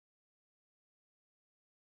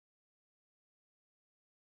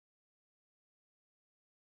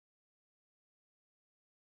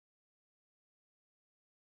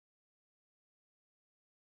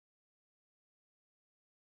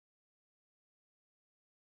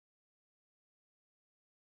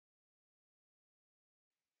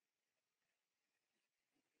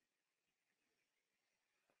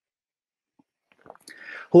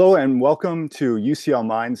Hello and welcome to UCL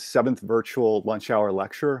Mind's 7th virtual lunch hour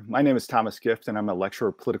lecture. My name is Thomas Gift and I'm a lecturer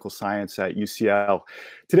of political science at UCL.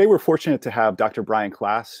 Today we're fortunate to have Dr. Brian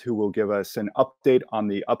Klaas, who will give us an update on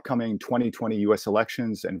the upcoming 2020 US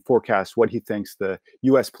elections and forecast what he thinks the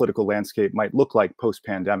US political landscape might look like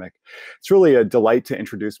post-pandemic. It's really a delight to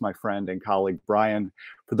introduce my friend and colleague Brian.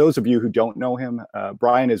 For those of you who don't know him,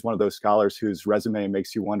 Brian is one of those scholars whose resume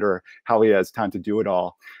makes you wonder how he has time to do it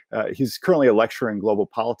all. He's currently a lecturer in global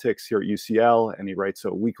politics here at UCL, and he writes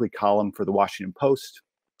a weekly column for the Washington Post,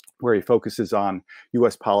 where he focuses on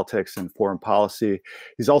US politics and foreign policy.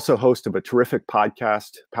 He's also host of a terrific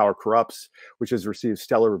podcast, Power Corrupts, which has received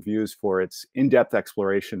stellar reviews for its in-depth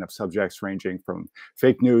exploration of subjects ranging from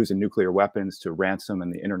fake news and nuclear weapons to ransom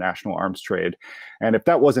and the international arms trade. And if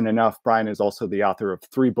that wasn't enough, Brian is also the author of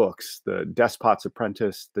 3 books, The Despot's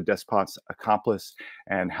Apprentice, The Despot's Accomplice,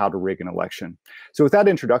 and How to Rig an Election. So with that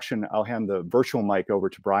introduction, I'll hand the virtual mic over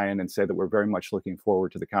to Brian and say that we're very much looking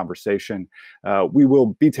forward to the conversation. We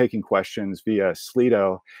will be taking questions via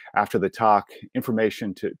Slido after the talk.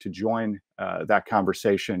 Information to join that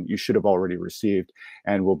conversation you should have already received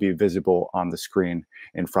and will be visible on the screen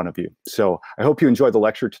in front of you. So I hope you enjoyed the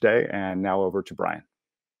lecture today, and now over to Brian.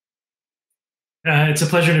 It's a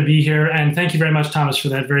pleasure to be here, and thank you very much, Thomas, for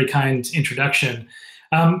that very kind introduction.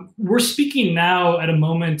 We're speaking now at a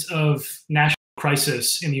moment of national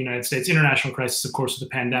crisis in the United States, international crisis, of course, with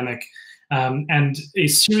the pandemic, and a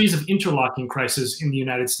series of interlocking crises in the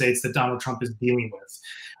United States that Donald Trump is dealing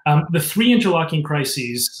with. The 3 interlocking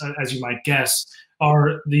crises, as you might guess,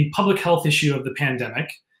 are the public health issue of the pandemic,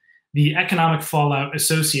 the economic fallout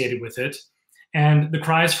associated with it, and the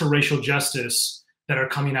cries for racial justice that are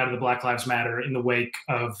coming out of the Black Lives Matter in the wake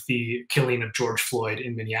of the killing of George Floyd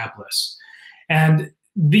in Minneapolis. And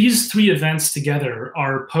these 3 events together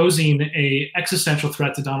are posing an existential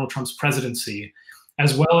threat to Donald Trump's presidency,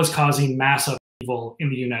 as well as causing mass upheaval in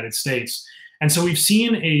the United States. And so we've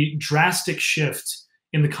seen a drastic shift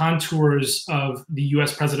in the contours of the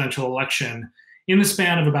US presidential election in the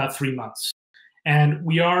span of about 3 months. And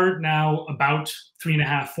we are now about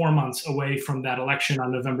 3.5, 4 months away from that election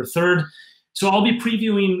on November 3rd. So I'll be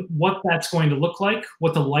previewing what that's going to look like,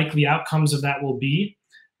 what the likely outcomes of that will be,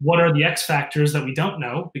 what are the X factors that we don't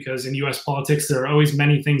know, because in US politics, there are always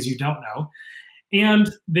many things you don't know.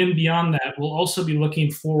 And then beyond that, we'll also be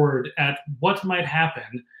looking forward at what might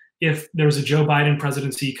happen if there's a Joe Biden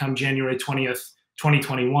presidency come January 20th,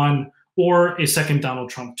 2021, or a second Donald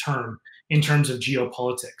Trump term in terms of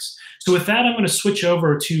geopolitics. So with that, I'm going to switch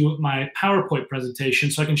over to my PowerPoint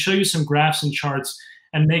presentation so I can show you some graphs and charts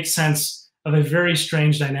and make sense of a very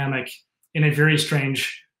strange dynamic in a very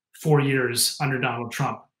strange 4 years under Donald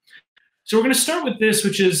Trump. So we're going to start with this,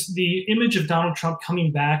 which is the image of Donald Trump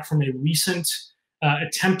coming back from a recent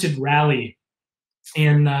attempted rally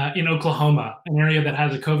in Oklahoma, an area that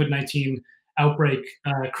has a COVID-19 outbreak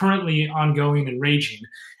currently ongoing and raging.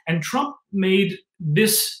 And Trump made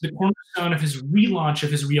this the cornerstone of his relaunch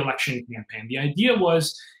of his re-election campaign. The idea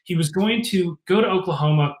was he was going to go to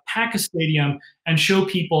Oklahoma, pack a stadium, and show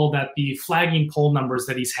people that the flagging poll numbers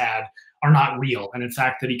that he's had are not real, and in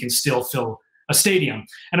fact that he can still fill a stadium.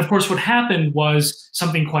 And of course, what happened was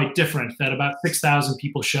something quite different, that about 6,000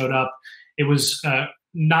 people showed up. It was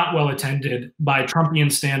not well attended by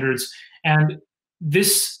Trumpian standards. And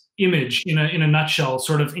this image, in a nutshell,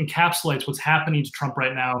 sort of encapsulates what's happening to Trump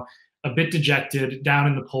right now, a bit dejected, down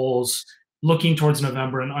in the polls, looking towards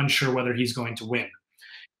November and unsure whether he's going to win.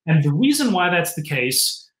 And the reason why that's the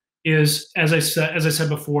case is, as I said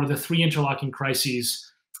before, the 3 interlocking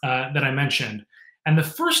crises that I mentioned. And the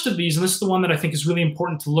first of these, and this is the one that I think is really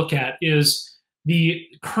important to look at, is the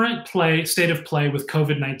current state of play with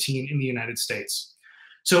COVID-19 in the United States.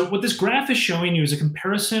 So what this graph is showing you is a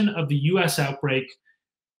comparison of the US outbreak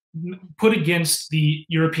put against the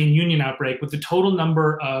European Union outbreak with the total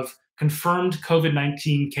number of confirmed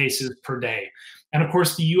COVID-19 cases per day. And of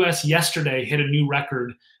course, the US yesterday hit a new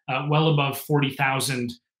record, well above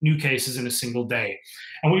 40,000 new cases in a single day.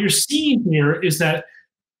 And what you're seeing here is that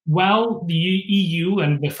while the EU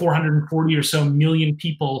and the 440 or so million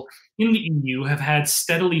people in the EU have had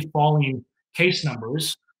steadily falling case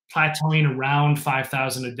numbers, plateauing around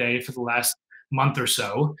 5,000 a day for the last month or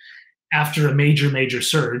so, after a major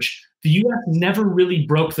surge, the US never really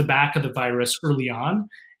broke the back of the virus early on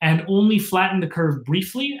and only flattened the curve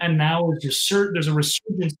briefly. And now there's a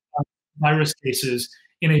resurgence of virus cases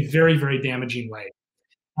in a very damaging way.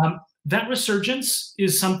 That resurgence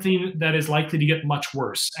is something that is likely to get much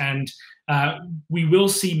worse. And we will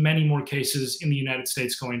see many more cases in the United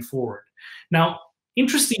States going forward. Now,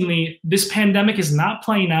 interestingly, this pandemic is not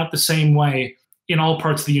playing out the same way in all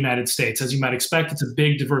parts of the United States. As you might expect, it's a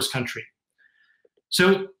big, diverse country.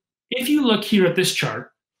 So if you look here at this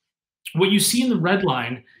chart, what you see in the red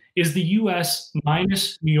line is the US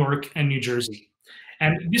minus New York and New Jersey.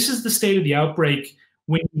 And this is the state of the outbreak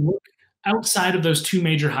when you look outside of those two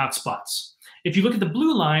major hotspots. If you look at the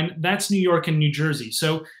blue line, that's New York and New Jersey.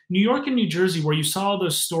 So New York and New Jersey, where you saw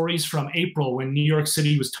those stories from April when New York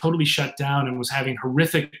City was totally shut down and was having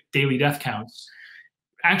horrific daily death counts,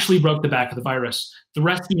 actually broke the back of the virus. The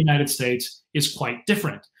rest of the United States is quite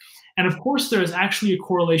different. And of course, there is actually a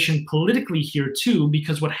correlation politically here too,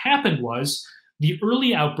 because what happened was the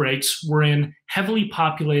early outbreaks were in heavily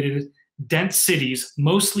populated, dense cities,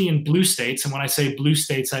 mostly in blue states. And when I say blue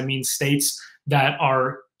states, I mean states that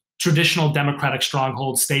are traditional Democratic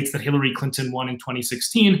strongholds, states that Hillary Clinton won in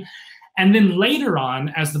 2016. And then later on,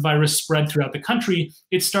 as the virus spread throughout the country,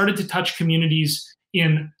 it started to touch communities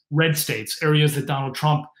in red states, areas that Donald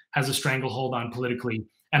Trump has a stranglehold on politically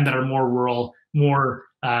and that are more rural, more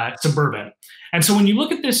suburban. And so when you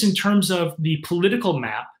look at this in terms of the political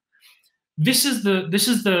map, this is the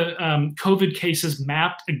COVID cases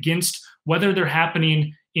mapped against whether they're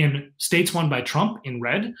happening in states won by Trump in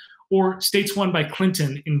red or states won by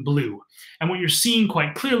Clinton in blue. And what you're seeing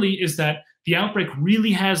quite clearly is that the outbreak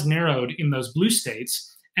really has narrowed in those blue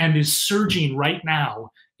states and is surging right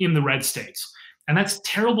now in the red states. And that's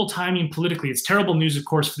terrible timing politically. It's terrible news, of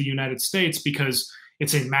course, for the United States because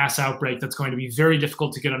it's a mass outbreak that's going to be very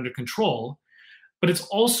difficult to get under control. But it's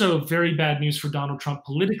also very bad news for Donald Trump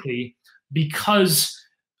politically because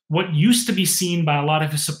what used to be seen by a lot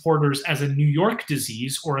of his supporters as a New York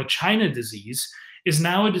disease or a China disease is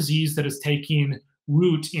now a disease that is taking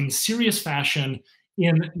root in serious fashion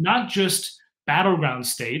in not just battleground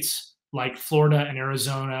states like Florida and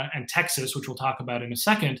Arizona and Texas, which we'll talk about in a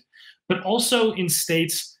second, but also in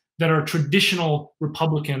states that are traditional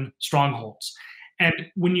Republican strongholds. And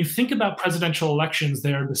when you think about presidential elections,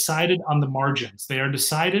 they are decided on the margins. They are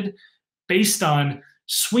decided based on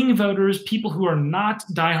swing voters, people who are not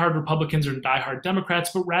diehard Republicans or diehard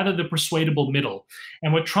Democrats, but rather the persuadable middle.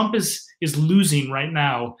 And what Trump is losing right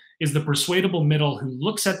now is the persuadable middle who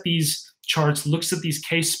looks at these charts, looks at these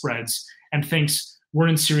case spreads, and thinks we're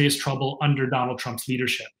in serious trouble under Donald Trump's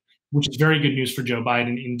leadership, which is very good news for Joe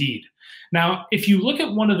Biden indeed. Now, if you look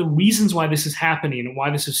at one of the reasons why this is happening and why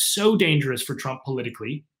this is so dangerous for Trump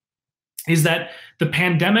politically, is that the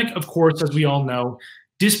pandemic, of course, as we all know,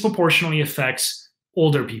 disproportionately affects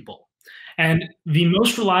older people. And the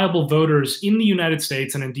most reliable voters in the United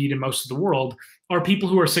States, and indeed in most of the world, are people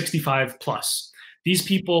who are 65 plus. These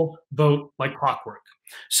people vote like clockwork.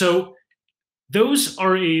 So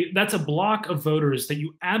that's a block of voters that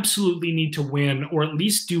you absolutely need to win or at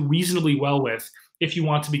least do reasonably well with if you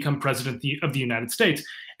want to become president of the United States.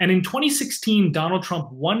 And in 2016, Donald Trump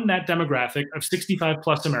won that demographic of 65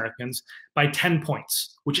 plus Americans by 10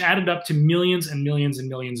 points, which added up to millions and millions and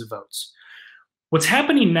millions of votes. What's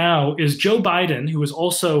happening now is Joe Biden, who is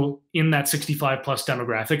also in that 65 plus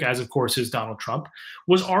demographic, as of course is Donald Trump,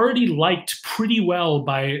 was already liked pretty well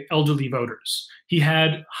by elderly voters. He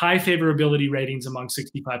had high favorability ratings among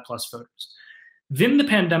 65 plus voters. Then the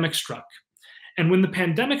pandemic struck. And when the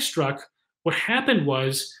pandemic struck, what happened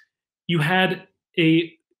was you had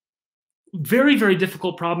a very, very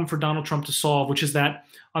difficult problem for Donald Trump to solve, which is that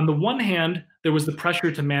on the one hand, there was the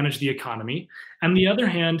pressure to manage the economy. On the other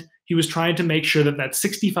hand, he was trying to make sure that that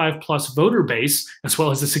 65 plus voter base, as well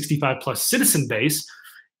as the 65 plus citizen base,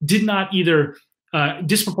 did not either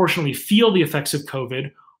disproportionately feel the effects of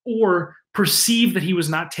COVID or perceive that he was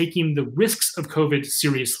not taking the risks of COVID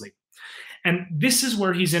seriously. And this is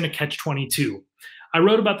where he's in a catch-22. I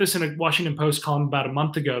wrote about this in a Washington Post column about a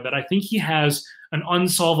month ago that I think he has an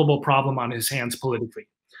unsolvable problem on his hands politically.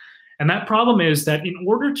 And that problem is that in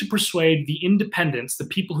order to persuade the independents, the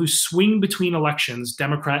people who swing between elections,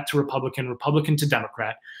 Democrat to Republican, Republican to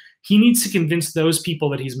Democrat, he needs to convince those people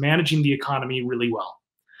that he's managing the economy really well.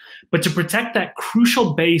 But to protect that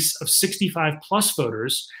crucial base of 65 plus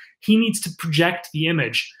voters, he needs to project the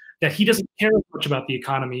image that he doesn't care much about the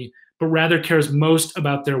economy, but rather cares most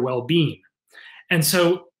about their well-being. And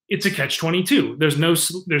so it's a catch-22. There's no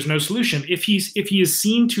solution. If he is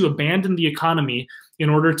seen to abandon the economy in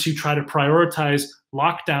order to try to prioritize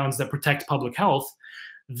lockdowns that protect public health,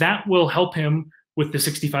 that will help him with the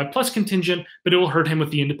 65 plus contingent, but it will hurt him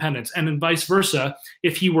with the independents. And then vice versa,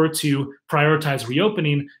 if he were to prioritize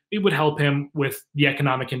reopening, it would help him with the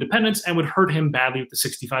economic independence and would hurt him badly with the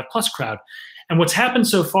 65 plus crowd. And what's happened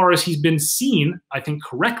so far is he's been seen, I think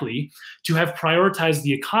correctly, to have prioritized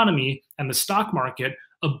the economy and the stock market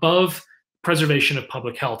above preservation of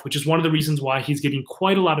public health, which is one of the reasons why he's getting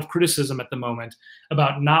quite a lot of criticism at the moment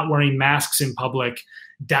about not wearing masks in public,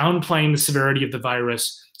 downplaying the severity of the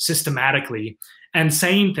virus systematically, and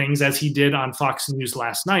saying things, as he did on Fox News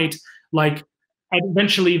last night, like,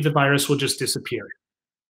 eventually the virus will just disappear.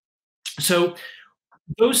 So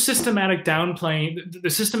those systematic downplaying, the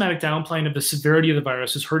systematic downplaying of the severity of the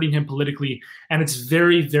virus is hurting him politically, and it's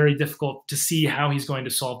very, very difficult to see how he's going to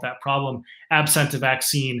solve that problem absent a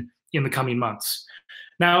vaccine in the coming months.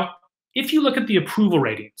 Now, if you look at the approval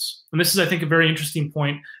ratings, and this is, I think, a very interesting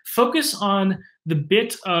point, focus on the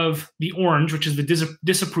bit of the orange, which is the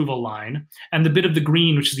disapproval line, and the bit of the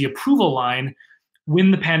green, which is the approval line,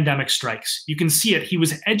 when the pandemic strikes. You can see it. He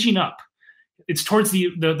was edging up. It's towards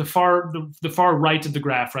the far right of the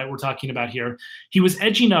graph, right, we're talking about here. He was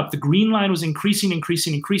edging up. The green line was increasing,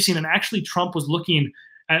 and actually Trump was looking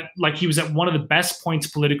at like he was at one of the best points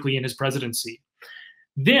politically in his presidency.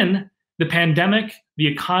 Then the pandemic, the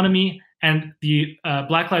economy, and the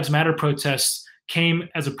Black Lives Matter protests came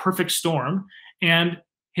as a perfect storm, and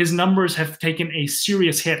his numbers have taken a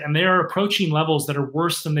serious hit, and they are approaching levels that are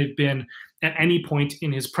worse than they've been at any point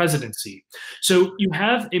in his presidency. So you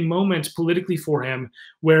have a moment politically for him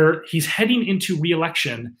where he's heading into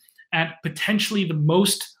re-election at potentially the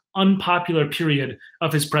most unpopular period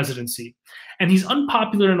of his presidency. And he's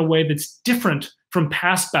unpopular in a way that's different from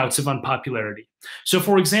past bouts of unpopularity. So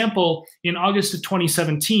for example, in August of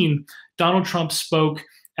 2017, Donald Trump spoke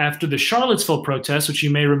after the Charlottesville protests, which you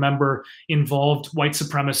may remember involved white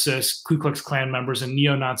supremacists, Ku Klux Klan members, and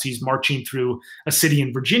neo-Nazis marching through a city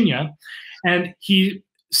in Virginia. And he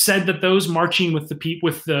said that those marching with the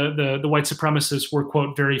white supremacists were,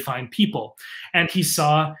 quote, very fine people. And he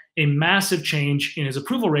saw a massive change in his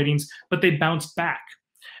approval ratings, but they bounced back.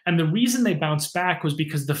 And the reason they bounced back was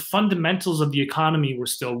because the fundamentals of the economy were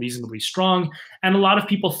still reasonably strong. And a lot of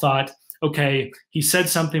people thought, okay, he said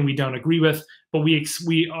something we don't agree with, but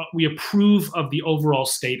we approve of the overall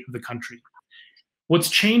state of the country. What's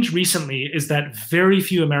changed recently is that very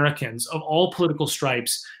few Americans of all political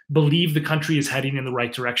stripes believe the country is heading in the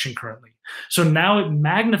right direction currently. So now it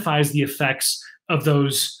magnifies the effects of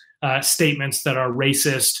those statements that are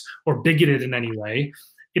racist or bigoted in any way.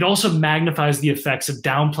 It also magnifies the effects of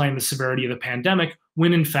downplaying the severity of the pandemic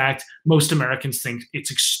when, in fact, most Americans think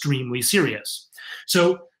it's extremely serious.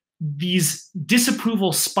 So these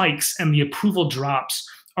disapproval spikes and the approval drops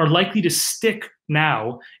are likely to stick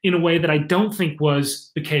now in a way that I don't think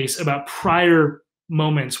was the case about prior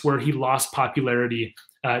moments where he lost popularity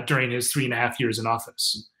during his 3.5 years in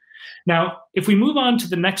office. Now, if we move on to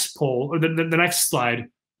the next poll, or the next slide,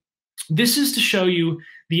 this is to show you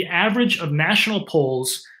the average of national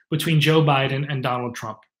polls between Joe Biden and Donald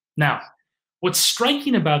Trump. Now, what's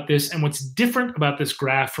striking about this and what's different about this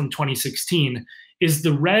graph from 2016 is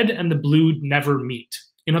the red and the blue never meet.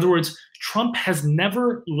 In other words, Trump has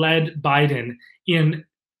never led Biden in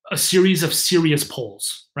a series of serious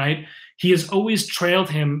polls, right? He has always trailed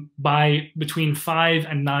him by between 5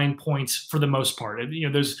 and 9 points for the most part. You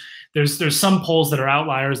know, there's some polls that are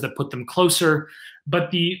outliers that put them closer,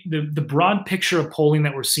 but the broad picture of polling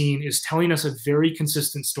that we're seeing is telling us a very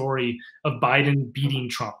consistent story of Biden beating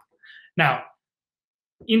Trump. Now,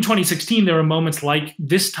 in 2016, there were moments like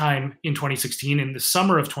this time in 2016, in the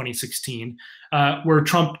summer of 2016, where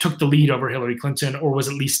Trump took the lead over Hillary Clinton or was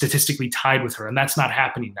at least statistically tied with her, and that's not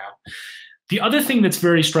happening now. The other thing that's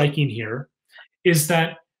very striking here is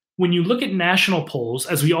that when you look at national polls,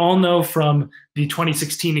 as we all know from the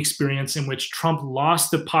 2016 experience in which Trump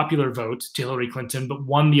lost the popular vote to Hillary Clinton, but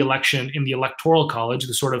won the election in the Electoral College,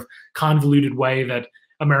 the sort of convoluted way that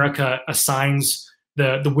America assigns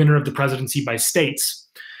the winner of the presidency by states.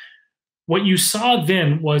 What you saw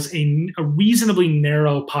then was a reasonably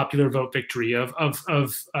narrow popular vote victory of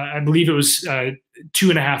I believe it was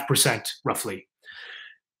 2.5% roughly.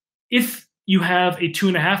 If you have a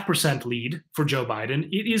 2.5% lead for Joe Biden,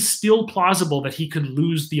 it is still plausible that he could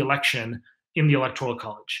lose the election in the Electoral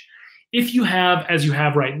College. If you have, as you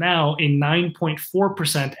have right now, a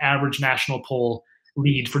 9.4% average national poll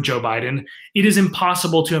lead for Joe Biden, it is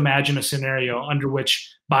impossible to imagine a scenario under which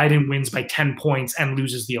Biden wins by 10 points and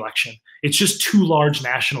loses the election. It's just too large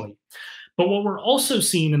nationally. But what we're also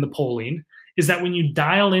seeing in the polling is that when you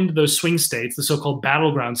dial into those swing states, the so-called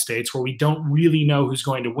battleground states where we don't really know who's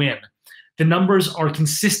going to win, the numbers are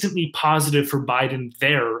consistently positive for Biden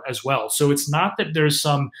there as well. So it's not that there's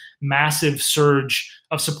some massive surge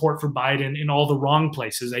of support for Biden in all the wrong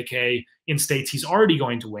places, aka in states he's already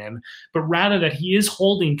going to win, but rather that he is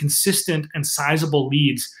holding consistent and sizable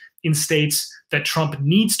leads in states that Trump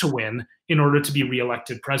needs to win in order to be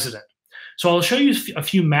reelected president. So I'll show you a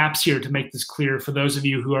few maps here to make this clear for those of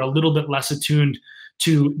you who are a little bit less attuned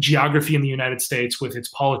to geography in the United States with its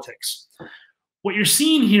politics. What you're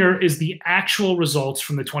seeing here is the actual results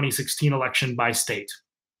from the 2016 election by state.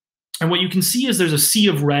 And what you can see is there's a sea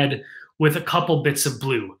of red with a couple bits of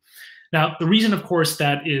blue. Now, the reason, of course,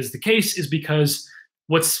 that is the case is because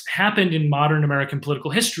what's happened in modern American political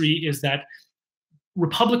history is that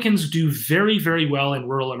Republicans do very, very well in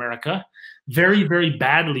rural America, very, very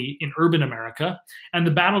badly in urban America, and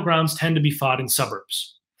the battlegrounds tend to be fought in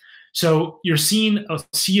suburbs. So you're seeing a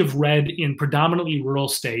sea of red in predominantly rural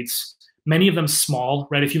states, many of them small,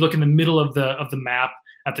 right? If you look in the middle of the map,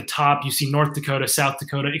 at the top, you see North Dakota, South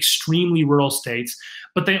Dakota, extremely rural states,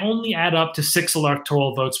 but they only add up to 6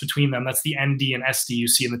 electoral votes between them. That's the ND and SD you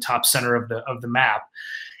see in the top center of the map.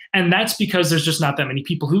 And that's because there's just not that many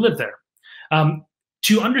people who live there.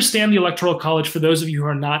 To understand the Electoral College, for those of you who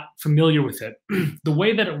are not familiar with it, the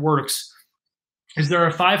way that it works is there are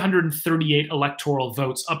 538 electoral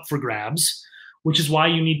votes up for grabs, which is why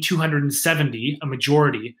you need 270, a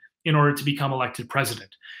majority, in order to become elected president.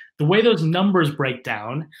 The way those numbers break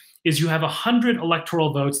down is you have 100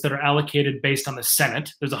 electoral votes that are allocated based on the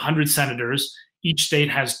Senate. There's 100 senators. Each state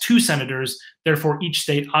has 2 senators. Therefore, each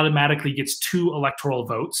state automatically gets 2 electoral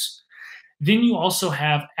votes. Then you also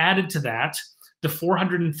have added to that the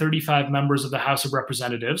 435 members of the House of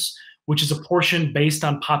Representatives, which is a portion based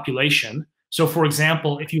on population. So, for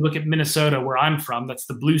example, if you look at Minnesota, where I'm from, that's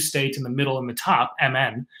the blue state in the middle and the top,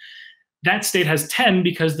 MN. That state has 10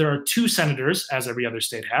 because there are 2 senators, as every other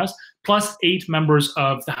state has, plus 8 members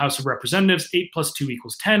of the House of Representatives. 8 plus 2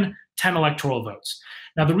 equals 10, 10 electoral votes.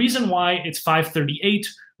 Now, the reason why it's 538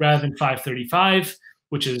 rather than 535,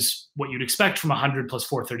 which is what you'd expect from 100 plus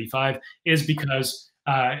 435, is because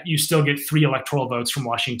you still get 3 electoral votes from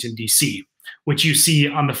Washington, D.C., which you see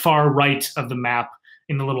on the far right of the map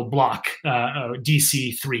in the little block,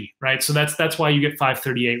 DC 3, right? So that's why you get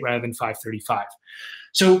 538 rather than 535.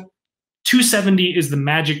 So 270 is the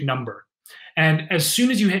magic number. And as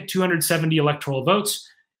soon as you hit 270 electoral votes,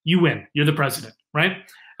 you win. You're the president, right?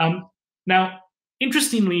 Now,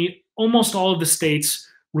 interestingly, almost all of the states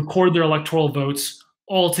record their electoral votes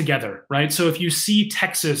all together, right? So if you see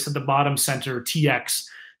Texas at the bottom center, TX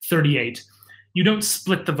 38, you don't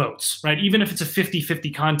split the votes, right? Even if it's a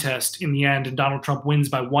 50-50 contest in the end and Donald Trump wins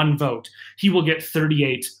by 1 vote, he will get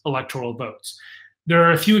 38 electoral votes. There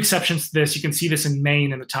are a few exceptions to this. You can see this in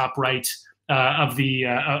Maine in the top right of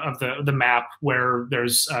the map, where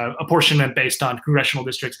there's apportionment based on congressional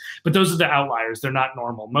districts. But those are the outliers. They're not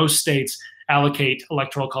normal. Most states allocate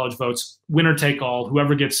electoral college votes, winner take all.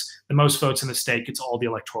 Whoever gets the most votes in the state gets all the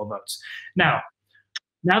electoral votes. Now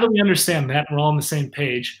that we understand that, and we're all on the same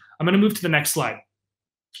page, I'm going to move to the next slide.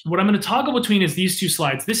 What I'm going to toggle between is these 2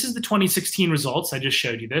 slides. This is the 2016 results. I just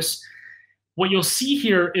showed you this. What you'll see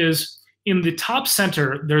here is in the top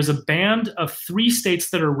center, there's a band of 3 states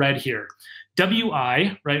that are red here.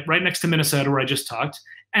 WI, right next to Minnesota, where I just talked.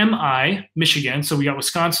 MI, Michigan. So we got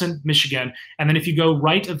Wisconsin, Michigan. And then if you go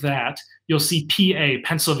right of that, you'll see PA,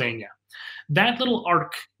 Pennsylvania. That little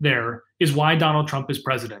arc there is why Donald Trump is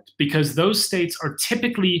president, because those states are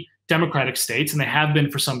typically Democratic states, and they have been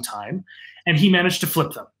for some time. And he managed to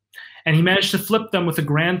flip them. And he managed to flip them with a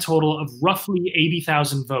grand total of roughly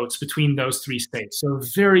 80,000 votes between those 3 states. So a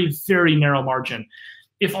very, very narrow margin.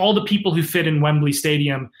 If all the people who fit in Wembley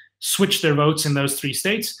Stadium switched their votes in those 3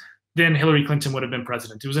 states, then Hillary Clinton would have been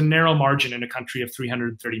president. It was a narrow margin in a country of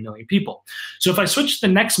 330 million people. So if I switch to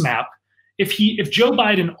the next map, if Joe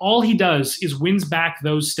Biden, all he does is wins back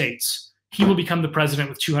those states, he will become the president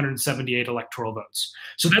with 278 electoral votes.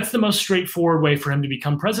 So that's the most straightforward way for him to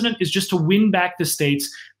become president, is just to win back the states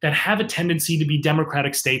that have a tendency to be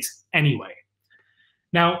Democratic states anyway.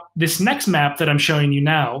 Now, this next map that I'm showing you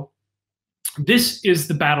now, this is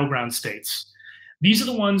the battleground states. These are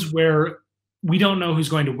the ones where we don't know who's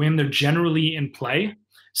going to win. They're generally in play,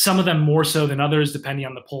 some of them more so than others, depending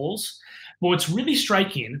on the polls. But what's really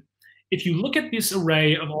striking, if you look at this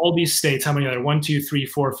array of all these states, how many are there? 1, 2, 3,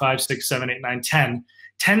 4, 5, 6, 7, 8, 9, 10.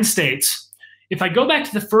 10 states. If I go back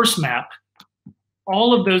to the first map,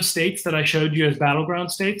 all of those states that I showed you as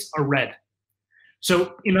battleground states are red.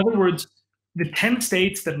 So in other words, the 10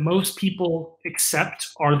 states that most people accept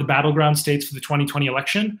are the battleground states for the 2020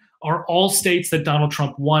 election are all states that Donald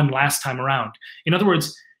Trump won last time around. In other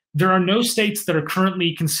words, there are no states that are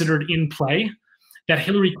currently considered in play that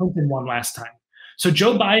Hillary Clinton won last time. So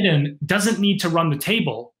Joe Biden doesn't need to run the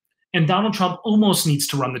table, and Donald Trump almost needs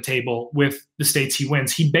to run the table with the states he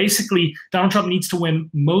wins. Donald Trump needs to win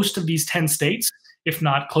most of these 10 states, if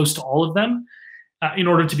not close to all of them, in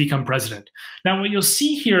order to become president. Now, what you'll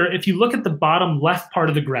see here, if you look at the bottom left part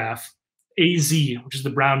of the graph, AZ, which is the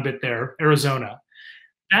brown bit there, Arizona,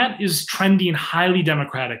 that is trending highly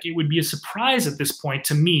Democratic. It would be a surprise at this point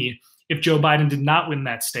to me if Joe Biden did not win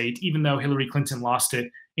that state, even though Hillary Clinton lost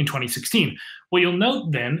it in 2016. What you'll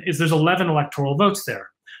note then is there's 11 electoral votes there.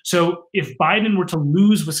 So if Biden were to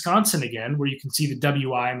lose Wisconsin again, where you can see the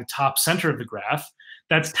WI in the top center of the graph,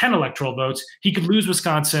 that's 10 electoral votes. He could lose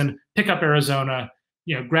Wisconsin, pick up Arizona,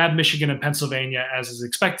 grab Michigan and Pennsylvania as is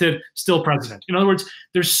expected, still president. In other words,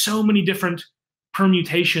 there's so many different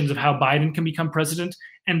permutations of how Biden can become president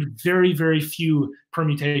and very, very few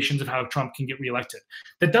permutations of how Trump can get reelected.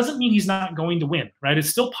 That doesn't mean he's not going to win, right? It's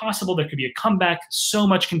still possible there could be a comeback. So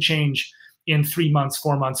much can change in 3 months,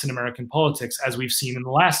 4 months in American politics, as we've seen in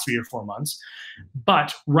the last 3 or 4 months.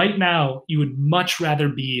 But right now, you would much rather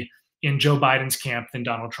be in Joe Biden's camp than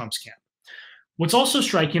Donald Trump's camp. What's also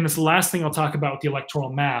striking, this is the last thing I'll talk about with the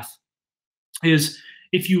electoral math, is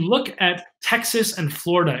if you look at Texas and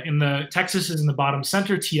Florida, Texas is in the bottom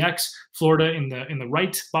center, TX, Florida in the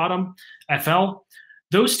right bottom, FL.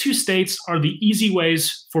 Those 2 states are the easy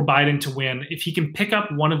ways for Biden to win. If he can pick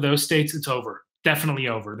up one of those states, it's over, definitely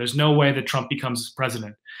over. There's no way that Trump becomes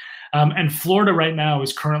president. And Florida right now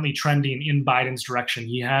is currently trending in Biden's direction.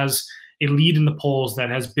 He has a lead in the polls that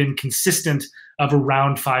has been consistent of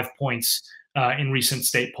around 5 points in recent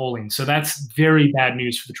state polling. So that's very bad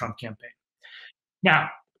news for the Trump campaign.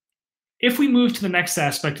 Now, if we move to the next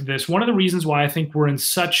aspect of this, one of the reasons why I think we're in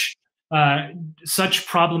such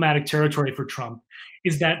problematic territory for Trump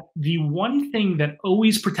is that the one thing that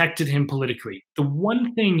always protected him politically, the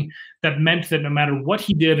one thing that meant that no matter what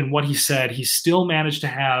he did and what he said, he still managed to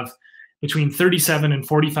have between 37 and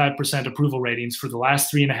 45% approval ratings for the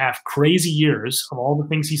last 3.5 crazy years of all the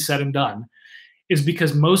things he said and done, is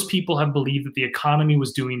because most people have believed that the economy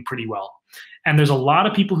was doing pretty well. And there's a lot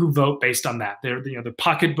of people who vote based on that. They're the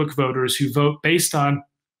pocketbook voters who vote based on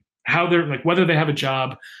how they're whether they have a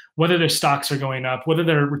job, whether their stocks are going up, whether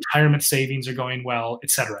their retirement savings are going well,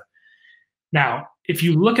 etc. Now, if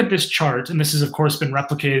you look at this chart, and this has of course been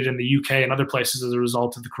replicated in the UK and other places as a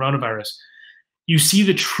result of the coronavirus, you see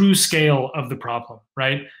the true scale of the problem,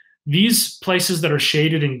 right? These places that are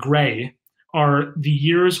shaded in gray are the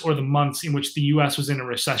years or the months in which the US was in a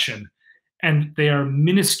recession. And they are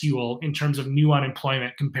minuscule in terms of new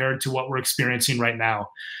unemployment compared to what we're experiencing right now,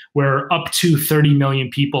 where up to 30 million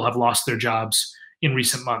people have lost their jobs in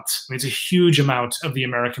recent months. I mean, it's a huge amount of the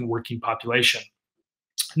American working population.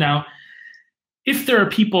 Now, if there are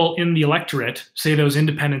people in the electorate, say those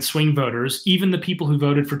independent swing voters, even the people who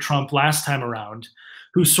voted for Trump last time around,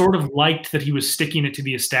 who sort of liked that he was sticking it to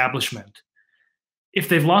the establishment, if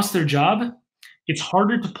they've lost their job, it's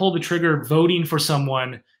harder to pull the trigger voting for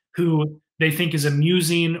someone who they think is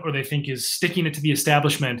amusing or they think is sticking it to the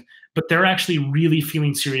establishment, but they're actually really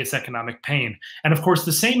feeling serious economic pain. And of course,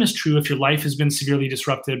 the same is true if your life has been severely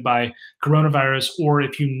disrupted by coronavirus, or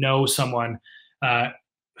if you know someone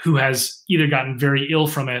who has either gotten very ill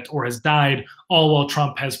from it or has died, all while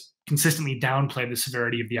Trump has consistently downplayed the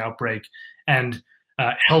severity of the outbreak and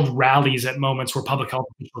held rallies at moments where public health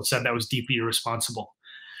officials said that was deeply irresponsible.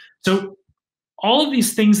 So all of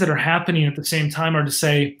these things that are happening at the same time are to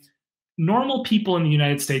say, normal people in the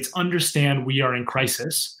United States understand we are in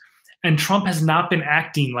crisis, and Trump has not been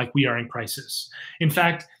acting like we are in crisis. In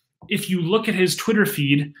fact, if you look at his Twitter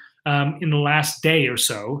feed in the last day or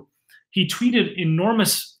so, he tweeted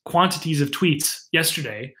enormous quantities of tweets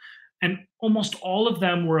yesterday, and almost all of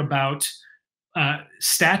them were about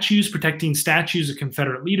statues, protecting statues of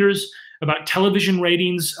Confederate leaders, about television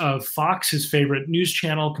ratings of Fox, his favorite news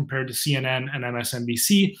channel, compared to CNN and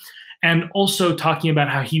MSNBC, and also talking about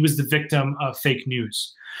how he was the victim of fake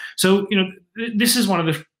news. So, this is one of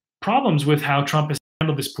the problems with how Trump has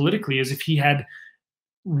handled this politically, is if he had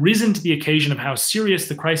risen to the occasion of how serious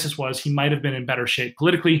the crisis was, he might have been in better shape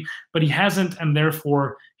politically, but he hasn't, and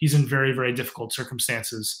therefore he's in very, very difficult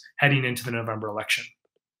circumstances heading into the November election.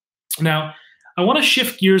 Now, I want to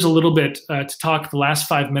shift gears a little bit to talk the last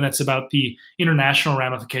 5 minutes about the international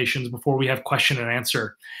ramifications before we have question and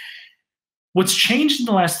answer. What's changed in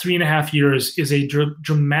the last 3.5 years is a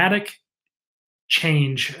dramatic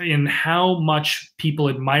change in how much people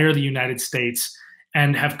admire the United States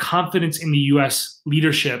and have confidence in the U.S.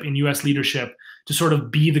 leadership, to sort of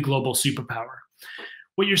be the global superpower.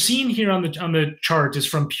 What you're seeing here on the chart is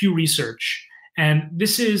from Pew Research, and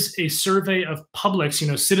this is a survey of publics,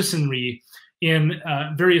 citizenry in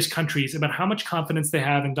various countries about how much confidence they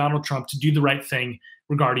have in Donald Trump to do the right thing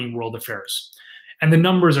regarding world affairs. And the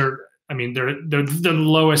numbers are, they're the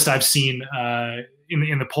lowest I've seen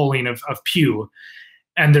in the polling of Pew,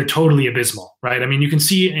 and they're totally abysmal, right? You can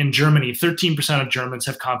see in Germany, 13% of Germans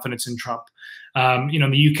have confidence in Trump. In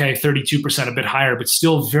the UK, 32%, a bit higher, but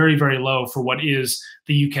still very, very low for what is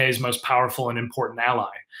the UK's most powerful and important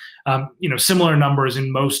ally. Similar numbers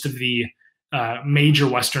in most of the major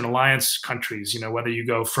Western alliance countries, whether you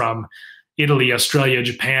go from Italy, Australia,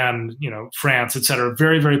 Japan, France, et cetera,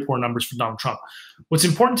 very, very poor numbers for Donald Trump. What's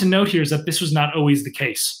important to note here is that this was not always the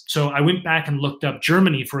case. So I went back and looked up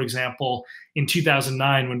Germany, for example, in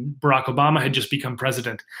 2009 when Barack Obama had just become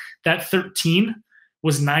president. That 13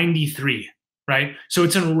 was 93, right? So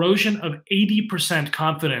it's an erosion of 80%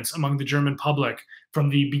 confidence among the German public from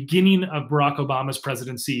the beginning of Barack Obama's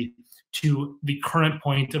presidency to the current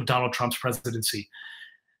point of Donald Trump's presidency.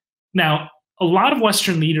 Now, a lot of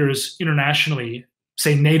Western leaders internationally,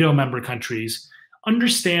 say NATO member countries,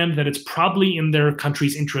 understand that it's probably in their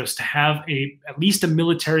country's interest to have at least a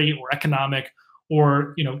military or economic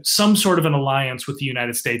or some sort of an alliance with the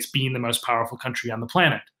United States being the most powerful country on the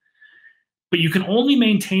planet. But you can only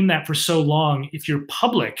maintain that for so long if your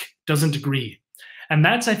public doesn't agree. And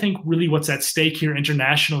that's, I think, really what's at stake here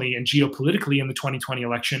internationally and geopolitically in the 2020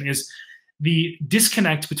 election is the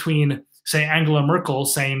disconnect between, say, Angela Merkel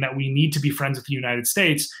saying that we need to be friends with the United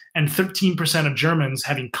States and 13% of Germans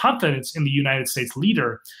having confidence in the United States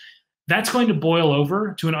leader. That's going to boil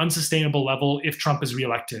over to an unsustainable level if Trump is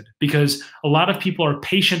reelected, because a lot of people are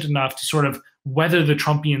patient enough to sort of weather the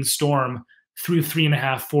Trumpian storm through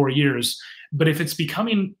 3.5, 4 years. But if it's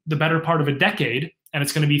becoming the better part of a decade, and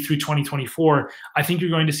it's going to be through 2024, I think you're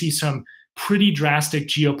going to see some pretty drastic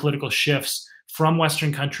geopolitical shifts from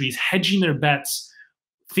Western countries hedging their bets,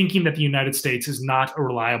 thinking that the United States is not a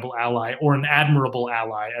reliable ally or an admirable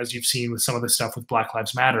ally, as you've seen with some of the stuff with Black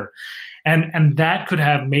Lives Matter. And that could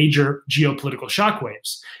have major geopolitical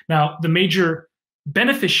shockwaves. Now, the major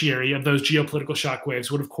beneficiary of those geopolitical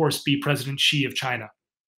shockwaves would, of course, be President Xi of China.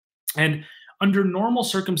 And under normal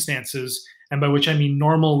circumstances, and by which I mean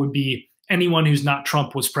normal would be anyone who's not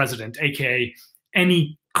Trump was president, aka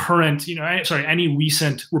any current, any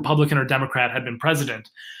recent Republican or Democrat had been president,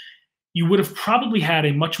 you would have probably had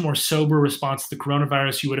a much more sober response to the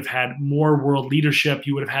coronavirus. You would have had more world leadership.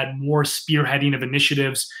 You would have had more spearheading of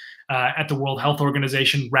initiatives at the World Health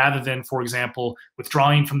Organization rather than, for example,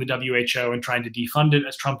 withdrawing from the WHO and trying to defund it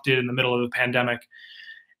as Trump did in the middle of the pandemic.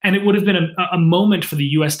 And it would have been a moment for the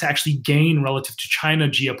US to actually gain relative to China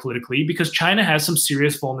geopolitically, because China has some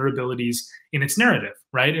serious vulnerabilities in its narrative,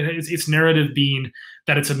 right? Its narrative being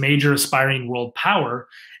that it's a major aspiring world power,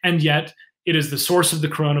 and yet it is the source of the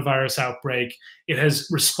coronavirus outbreak. It has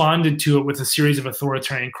responded to it with a series of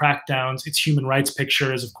authoritarian crackdowns. Its human rights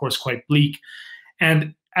picture is, of course, quite bleak.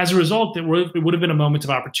 And as a result, it would have been a moment of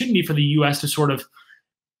opportunity for the US to sort of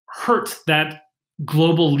hurt that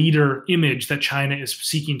global leader image that China is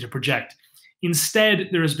seeking to project. Instead,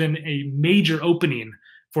 there has been a major opening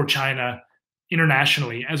for China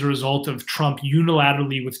internationally as a result of Trump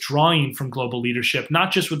unilaterally withdrawing from global leadership,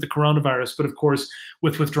 not just with the coronavirus, but of course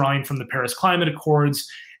with withdrawing from the Paris Climate Accords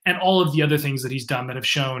and all of the other things that he's done that have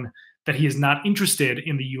shown that he is not interested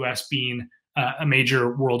in the US being a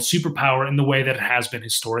major world superpower in the way that it has been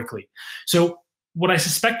historically. So what I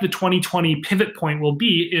suspect the 2020 pivot point will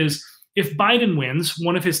be is, if Biden wins,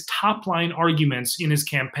 one of his top line arguments in his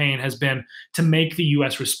campaign has been to make the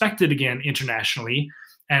US respected again internationally.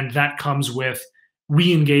 And that comes with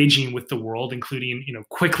re-engaging with the world, including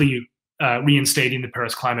quickly reinstating the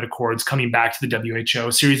Paris Climate Accords, coming back to the WHO,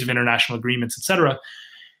 a series of international agreements, et cetera,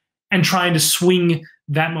 and trying to swing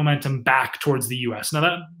that momentum back towards the US.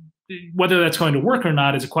 Now, whether that's going to work or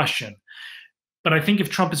not is a question. But I think if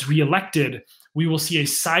Trump is reelected, we will see a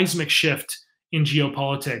seismic shift in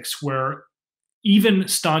geopolitics where even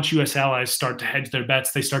staunch US allies start to hedge their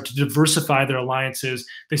bets. They start to diversify their alliances.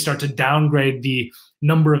 They start to downgrade the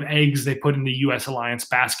number of eggs they put in the US alliance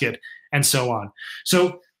basket, and so on.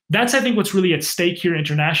 So that's, I think, what's really at stake here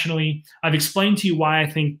internationally. I've explained to you why I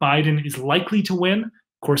think Biden is likely to win.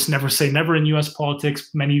 Of course, never say never in US politics.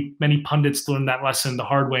 Many pundits learned that lesson the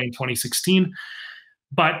hard way in 2016.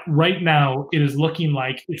 But right now, it is looking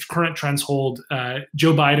like, if current trends hold,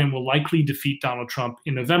 Joe Biden will likely defeat Donald Trump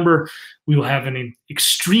in November. We will have an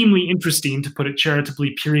extremely interesting, to put it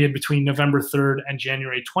charitably, period between November 3rd and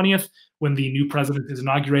January 20th, when the new president is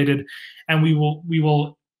inaugurated. And we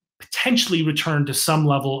will potentially return to some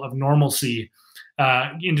level of normalcy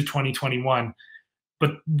into 2021.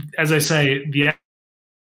 But as I say,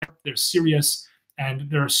 they're serious, and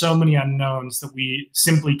there are so many unknowns that we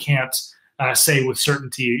simply can't say with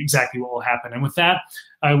certainty exactly what will happen. And with that,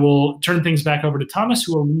 I will turn things back over to Thomas,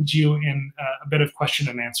 who will lead you in a bit of question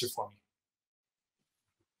and answer for me.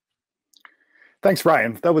 Thanks,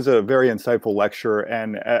 Brian. That was a very insightful lecture.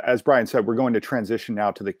 And as Brian said, we're going to transition now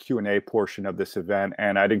to the Q&A portion of this event.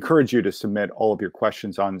 And I'd encourage you to submit all of your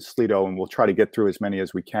questions on Slido, and we'll try to get through as many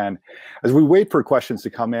as we can. As we wait for questions to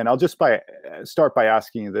come in, I'll just start by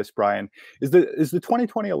asking you this, Brian. Is the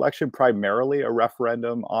 2020 election primarily a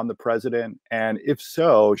referendum on the president? And if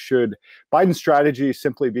so, should Biden's strategy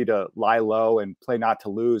simply be to lie low and play not to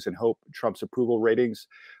lose and hope Trump's approval ratings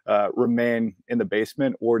remain in the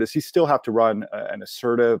basement, or does he still have to run an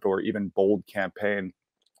assertive or even bold campaign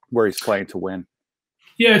where he's playing to win?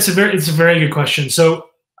 Yeah, it's a very good question. So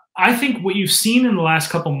I think what you've seen in the last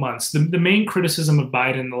couple months, the main criticism of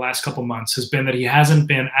Biden in the last couple months has been that he hasn't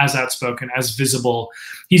been as outspoken, as visible.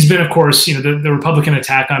 He's been, of course, the Republican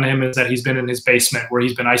attack on him is that he's been in his basement where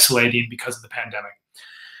he's been isolating because of the pandemic.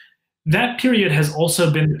 That period has also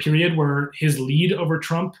been the period where his lead over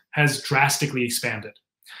Trump has drastically expanded.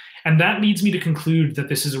 And that leads me to conclude that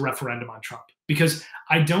this is a referendum on Trump, because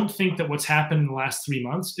I don't think that what's happened in the last 3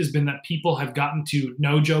 months has been that people have gotten to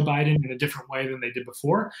know Joe Biden in a different way than they did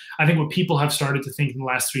before. I think what people have started to think in the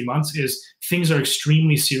last 3 months is things are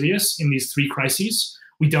extremely serious in these three crises.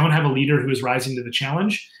 We don't have a leader who is rising to the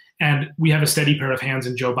challenge, and we have a steady pair of hands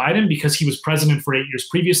in Joe Biden because he was president for 8 years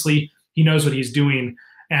previously. He knows what he's doing,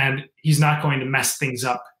 and he's not going to mess things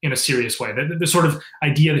up in a serious way. The sort of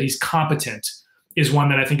idea that he's competent is one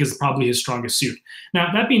that I think is probably his strongest suit.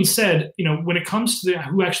 Now, that being said, when it comes to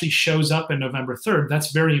who actually shows up on November 3rd,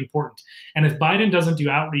 that's very important. And if Biden doesn't do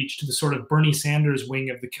outreach to the sort of Bernie Sanders wing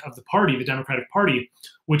of the party, the Democratic Party,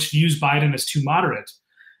 which views Biden as too moderate,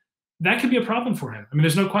 that could be a problem for him. I mean,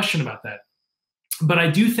 there's no question about that. But I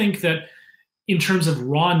do think that in terms of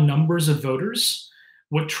raw numbers of voters,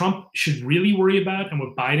 what Trump should really worry about and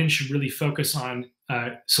what Biden should really focus on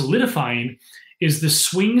solidifying is the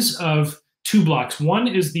swings of two blocks. One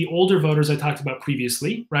is the older voters I talked about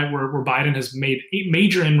previously, right, where Biden has made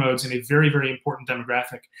major inroads in a very, very important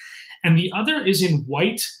demographic. And the other is in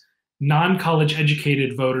white, non-college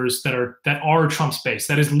educated voters that are Trump's base.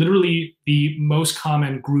 That is literally the most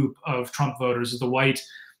common group of Trump voters, is the white,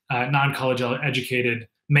 non-college educated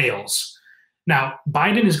males. Now,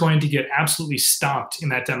 Biden is going to get absolutely stomped in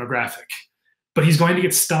that demographic, but he's going to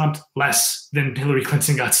get stomped less than Hillary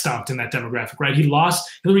Clinton got stomped in that demographic, right?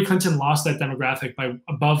 Hillary Clinton lost that demographic by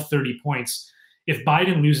above 30 points. If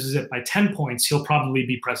Biden loses it by 10 points, he'll probably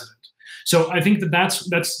be president. So I think that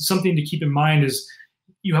that's something to keep in mind, is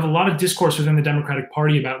you have a lot of discourse within the Democratic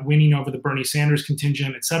Party about winning over the Bernie Sanders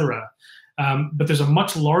contingent, et cetera. But there's a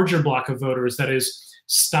much larger block of voters that is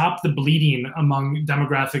stop the bleeding among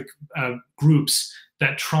demographic groups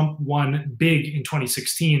that Trump won big in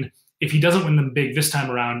 2016. If he doesn't win them big this time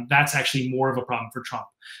around, that's actually more of a problem for Trump.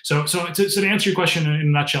 So to answer your question in a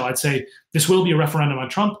nutshell, I'd say this will be a referendum on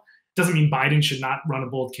Trump. Doesn't mean Biden should not run a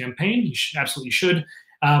bold campaign. He absolutely should.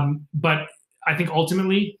 But I think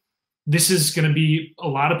ultimately, this is going to be a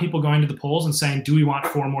lot of people going to the polls and saying, do we want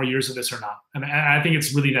 4 more years of this or not? And I think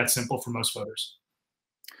it's really that simple for most voters.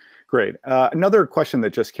 Great. Another question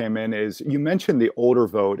that just came in is, you mentioned the older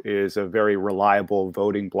vote is a very reliable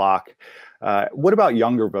voting bloc. What about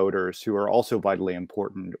younger voters who are also vitally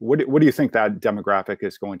important? What do you think that demographic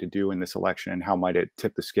is going to do in this election, and how might it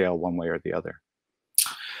tip the scale one way or the other?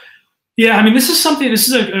 Yeah, I mean, this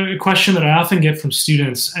is a question that I often get from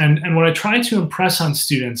students. And what I try to impress on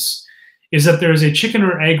students is that there is a chicken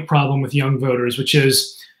or egg problem with young voters, which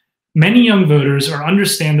is many young voters are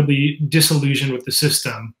understandably disillusioned with the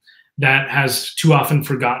system that has too often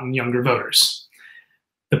forgotten younger voters.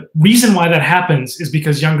 The reason why that happens is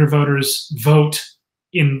because younger voters vote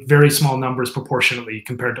in very small numbers proportionately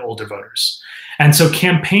compared to older voters. And so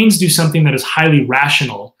campaigns do something that is highly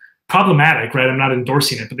rational, problematic, right? I'm not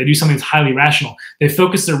endorsing it, but they do something that's highly rational. They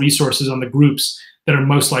focus their resources on the groups that are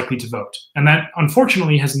most likely to vote. And that,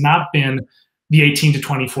 unfortunately, has not been the 18 to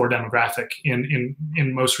 24 demographic in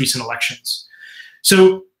most recent elections.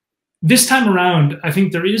 So this time around, I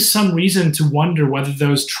think there is some reason to wonder whether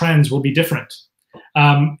those trends will be different.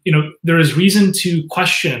 There is reason to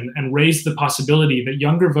question and raise the possibility that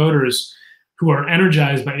younger voters who are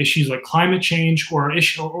energized by issues like climate change or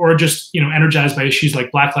just energized by issues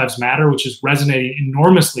like Black Lives Matter, which is resonating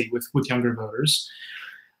enormously with younger voters,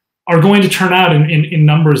 are going to turn out in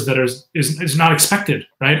numbers that is not expected,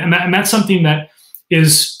 right? And that's something that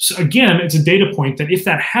is, again, it's a data point that if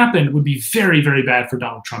that happened would be very, very bad for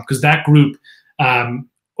Donald Trump, because that group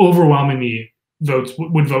overwhelmingly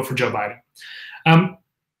would vote for Joe Biden.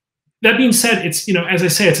 That being said, it's, as I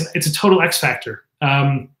say, it's a total X factor.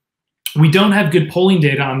 We don't have good polling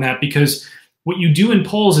data on that, because what you do in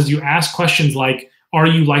polls is you ask questions like, are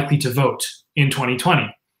you likely to vote in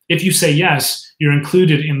 2020? If you say yes, you're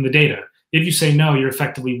included in the data. If you say no, you're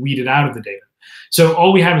effectively weeded out of the data. So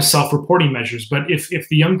all we have is self-reporting measures. But if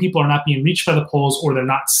the young people are not being reached by the polls, or they're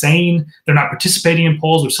not saying, they're not participating in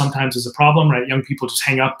polls, which sometimes is a problem, right? Young people just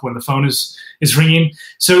hang up when the phone is ringing.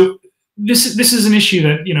 So this is an issue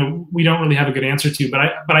that, you know, we don't really have a good answer to.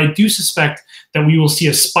 But I do suspect that we will see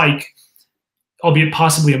a spike, albeit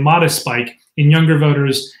possibly a modest spike, in younger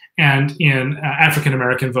voters and in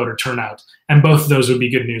African-American voter turnout. And both of those would be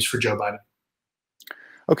good news for Joe Biden.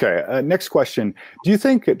 Okay, next question. Do you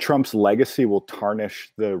think Trump's legacy will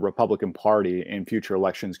tarnish the Republican Party in future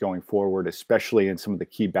elections going forward, especially in some of the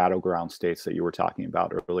key battleground states that you were talking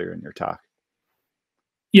about earlier in your talk?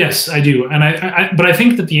 Yes, I do. And but I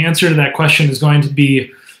think that the answer to that question is going to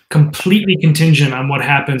be completely contingent on what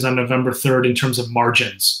happens on November 3rd in terms of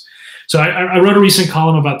margins. So I wrote a recent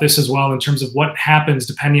column about this as well, in terms of what happens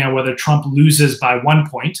depending on whether Trump loses by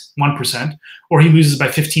 1%, or he loses by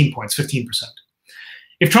 15 points, 15%.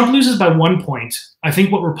 If Trump loses by 1 point, I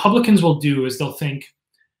think what Republicans will do is they'll think,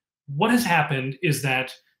 what has happened is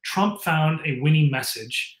that Trump found a winning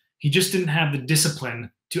message. He just didn't have the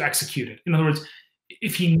discipline to execute it. In other words,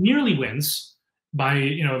 if he nearly wins by,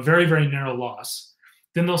 you know, a very, very narrow loss,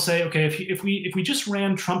 then they'll say, okay, if we just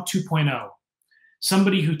ran Trump 2.0,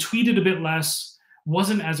 somebody who tweeted a bit less,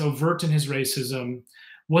 wasn't as overt in his racism,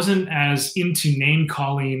 wasn't as into name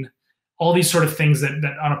calling, all these sort of things that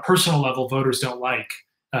on a personal level voters don't like,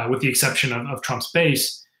 with the exception of Trump's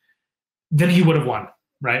base, then he would have won,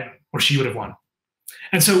 right? Or she would have won.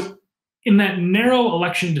 And so in that narrow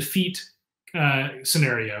election defeat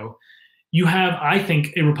scenario, you have, I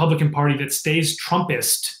think, a Republican Party that stays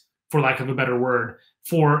Trumpist, for lack of a better word,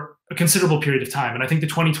 for a considerable period of time. And I think the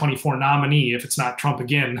 2024 nominee, if it's not Trump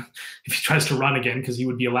again, if he tries to run again, because he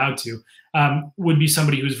would be allowed to, would be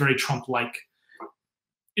somebody who's very Trump-like.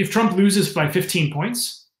 If Trump loses by 15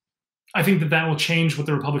 points, I think that will change what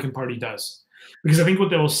the Republican Party does. Because I think what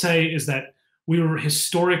they will say is that we were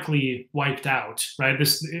historically wiped out, right? If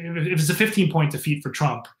it's a 15-point defeat for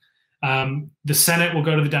Trump, the Senate will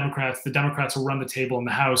go to the Democrats will run the table in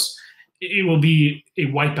the House. It will be a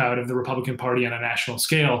wipeout of the Republican Party on a national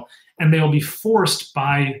scale, and they'll be forced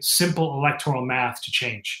by simple electoral math to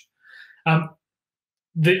change.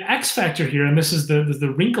 The X factor here, and this is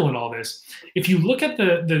the wrinkle in all this, if you look at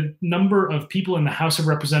the number of people in the House of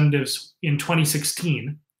Representatives in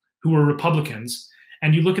 2016 who were Republicans,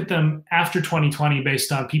 and you look at them after 2020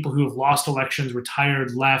 based on people who have lost elections,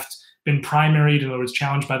 retired, left, been primaried, in other words,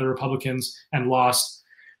 challenged by the Republicans and lost,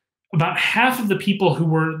 about half of the people who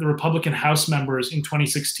were the Republican House members in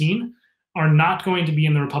 2016 are not going to be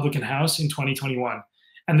in the Republican House in 2021.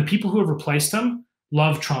 And the people who have replaced them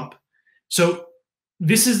love Trump. So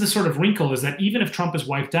this is the sort of wrinkle, is that even if Trump is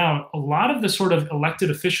wiped out, a lot of the sort of elected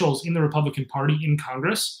officials in the Republican Party in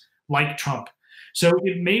Congress like Trump. So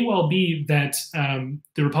it may well be that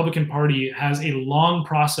the Republican Party has a long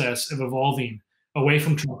process of evolving away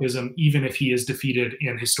from Trumpism, even if he is defeated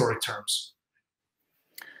in historic terms.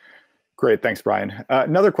 Great, thanks, Brian.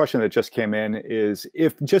 Another question that just came in is,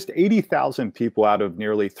 if just 80,000 people out of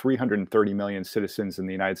nearly 330 million citizens in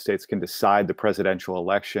the United States can decide the presidential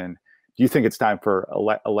election, do you think it's time for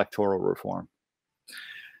electoral reform?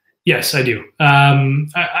 Yes, I do.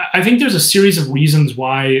 I think there's a series of reasons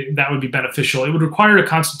why that would be beneficial. It would require a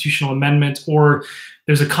constitutional amendment, or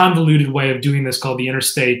there's a convoluted way of doing this called the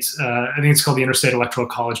Interstate, I think it's called the Interstate Electoral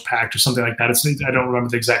College Pact or something like that. I don't remember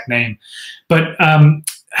the exact name. But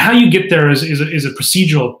how you get there is a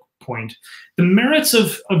procedural point. The merits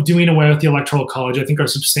of doing away with the Electoral College, I think, are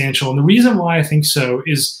substantial. And the reason why I think so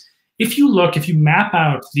is, if you map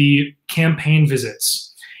out the campaign visits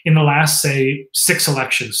in the last, say, 6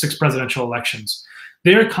 presidential elections,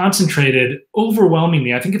 they're concentrated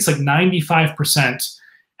overwhelmingly. I think it's like 95%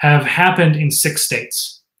 have happened in 6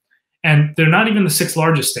 states. And they're not even the 6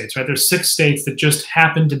 largest states, right? There's 6 states that just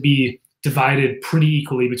happen to be divided pretty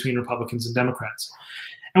equally between Republicans and Democrats.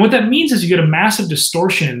 And what that means is you get a massive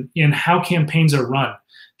distortion in how campaigns are run.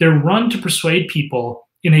 They're run to persuade people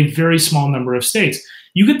in a very small number of states.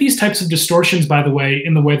 You get these types of distortions, by the way,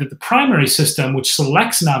 in the way that the primary system, which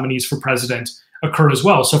selects nominees for president, occur as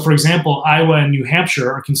well. So, for example, Iowa and New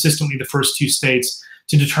Hampshire are consistently the first 2 states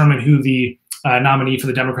to determine who the nominee for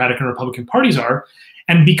the Democratic and Republican parties are.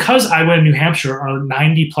 And because Iowa and New Hampshire are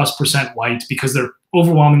 90+% white, because they're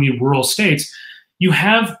overwhelmingly rural states, you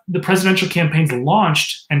have the presidential campaigns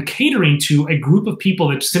launched and catering to a group of people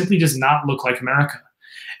that simply does not look like America.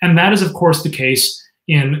 And that is, of course, the case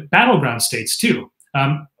in battleground states, too.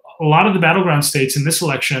 A lot of the battleground states in this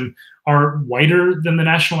election are whiter than the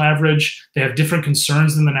national average. They have different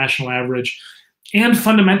concerns than the national average. And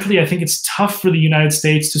fundamentally, I think it's tough for the United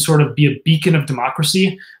States to sort of be a beacon of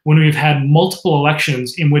democracy when we've had multiple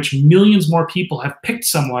elections in which millions more people have picked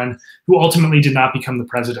someone who ultimately did not become the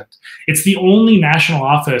president. It's the only national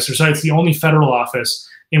office, or sorry, it's the only federal office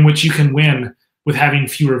in which you can win with having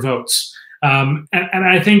fewer votes. And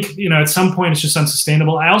I think, at some point it's just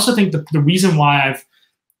unsustainable. I also think the reason why I've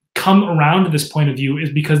come around to this point of view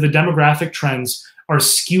is because the demographic trends are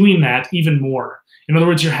skewing that even more. In other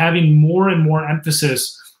words, you're having more and more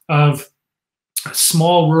emphasis of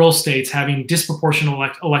small rural states having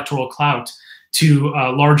disproportionate electoral clout to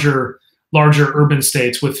larger urban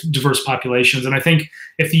states with diverse populations. And I think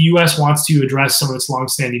if the U.S. wants to address some of its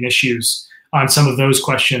longstanding issues on some of those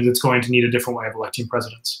questions, it's going to need a different way of electing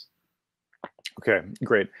presidents. Okay,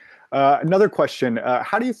 great. Another question.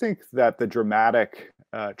 How do you think that the dramatic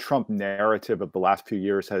Trump narrative of the last few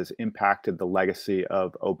years has impacted the legacy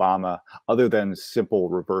of Obama, other than simple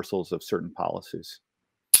reversals of certain policies?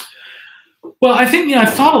 Well, I think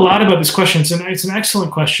I've thought a lot about this question. It's an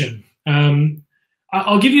excellent question.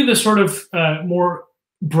 I'll give you the sort of more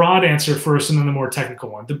broad answer first, and then the more technical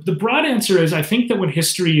one. The broad answer is, I think that when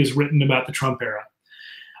history is written about the Trump era,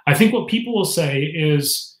 I think what people will say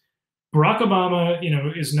is, Barack Obama,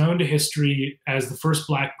 is known to history as the first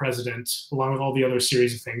Black president, along with all the other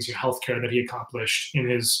series of things, healthcare that he accomplished in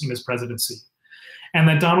his presidency, and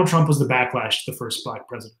that Donald Trump was the backlash to the first Black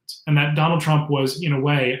president, and that Donald Trump was, in a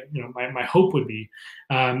way, my hope would be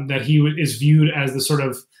that he is viewed as the sort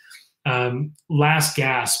of last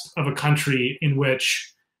gasp of a country in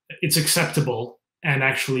which it's acceptable and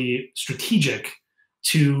actually strategic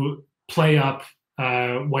to play up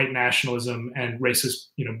white nationalism and racist,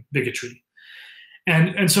 bigotry.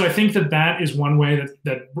 And so I think that is one way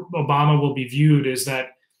that Obama will be viewed, is that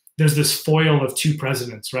there's this foil of two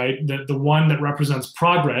presidents, right? The one that represents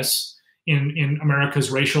progress in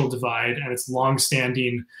America's racial divide and its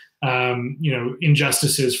longstanding,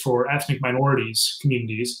 injustices for ethnic minorities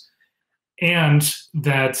communities, and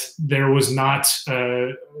that there was not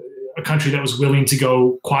a country that was willing to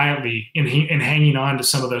go quietly in hanging on to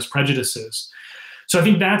some of those prejudices. So I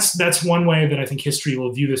think that's one way that I think history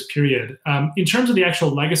will view this period. In terms of the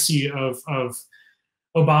actual legacy of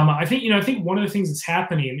Obama, I think one of the things that's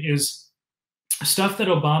happening is stuff that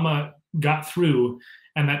Obama got through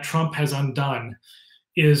and that Trump has undone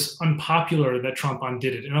is unpopular that Trump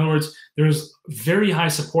undid it. In other words, there's very high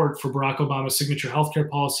support for Barack Obama's signature healthcare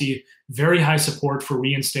policy, very high support for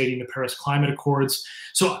reinstating the Paris Climate Accords.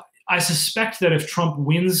 So I suspect that if Trump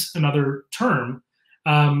wins another term,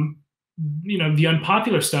 the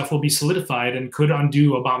unpopular stuff will be solidified and could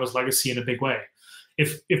undo Obama's legacy in a big way.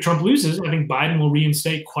 If Trump loses, I think Biden will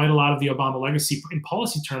reinstate quite a lot of the Obama legacy in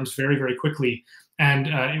policy terms very, very quickly, and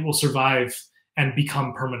it will survive and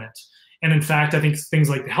become permanent. And in fact, I think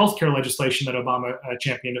things like the healthcare legislation that Obama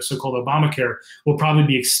championed, the so-called Obamacare, will probably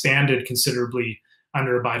be expanded considerably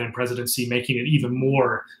under a Biden presidency, making it even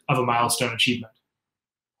more of a milestone achievement.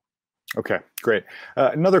 Okay, great.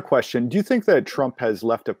 Another question. Do you think that Trump has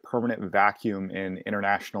left a permanent vacuum in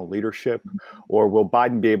international leadership, or will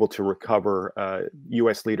Biden be able to recover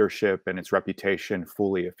U.S. leadership and its reputation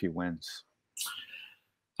fully if he wins?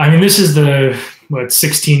 I mean, this is the,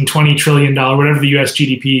 $16, $20 trillion, whatever the U.S.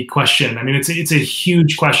 GDP question. I mean, it's a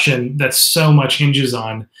huge question that so much hinges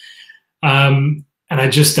on, and I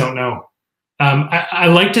just don't know. I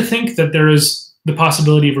like to think that there is the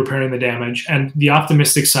possibility of repairing the damage, and the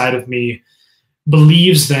optimistic side of me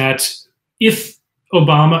believes that if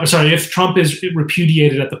Trump is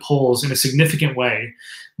repudiated at the polls in a significant way,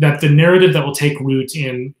 that the narrative that will take root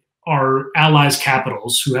in our allies'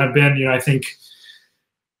 capitals, who have been, I think,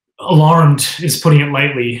 alarmed is putting it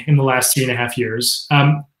lightly in the last 3.5 years.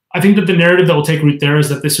 I think that the narrative that will take root there is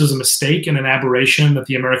that this was a mistake and an aberration that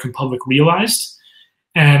the American public realized,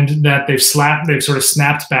 and that they've sort of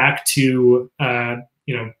snapped back to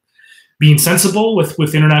being sensible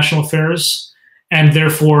with international affairs, and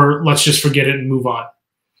therefore let's just forget it and move on.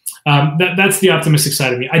 That's the optimistic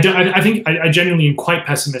side of me. I think I genuinely am quite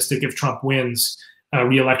pessimistic if Trump wins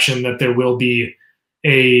re-election, that there will be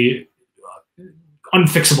a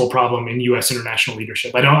unfixable problem in U.S. international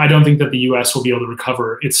leadership. I don't think that the U.S. will be able to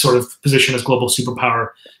recover its sort of position as global superpower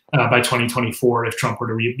by 2024 if Trump were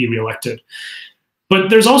to be reelected. But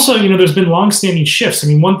there's also, there's been longstanding shifts. I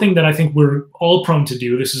mean, one thing that I think we're all prone to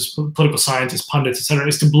do, this is political scientists, pundits, et cetera,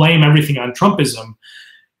 is to blame everything on Trumpism.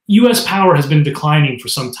 U.S. power has been declining for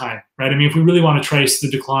some time, right? I mean, if we really want to trace the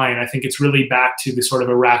decline, I think it's really back to the sort of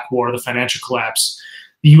Iraq war, the financial collapse.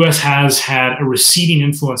 The U.S. has had a receding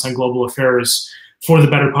influence on global affairs for the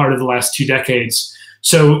better part of the last 2 decades.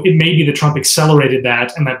 So it may be that Trump accelerated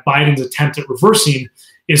that, and that Biden's attempt at reversing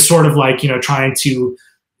is sort of like, trying to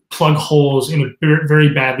plug holes in a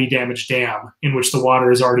very badly damaged dam in which the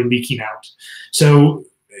water is already leaking out. So,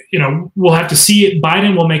 we'll have to see it.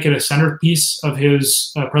 Biden will make it a centerpiece of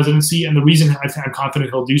his presidency. And the reason I'm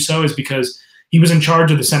confident he'll do so is because he was in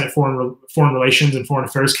charge of the Senate Foreign Relations and Foreign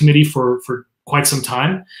Affairs Committee for quite some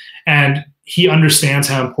time. And he understands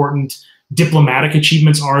how important diplomatic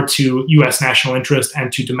achievements are to U.S. national interest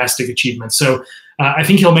and to domestic achievements. So I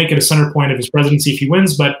think he'll make it a center point of his presidency if he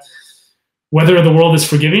wins. But whether the world is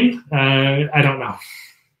forgiving, I don't know.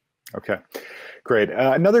 Okay, great.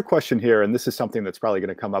 Another question here, and this is something that's probably going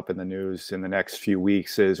to come up in the news in the next few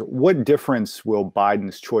weeks, is what difference will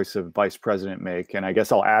Biden's choice of vice president make? And I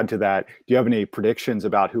guess I'll add to that, do you have any predictions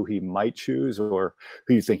about who he might choose or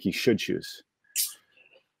who you think he should choose?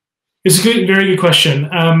 It's a very good question.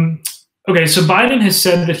 Okay, so Biden has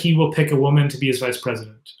said that he will pick a woman to be his vice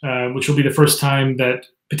president, which will be the first time that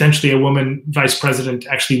potentially a woman vice president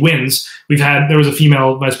actually wins. There was a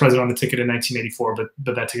female vice president on the ticket in 1984,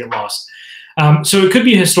 but that ticket lost. So it could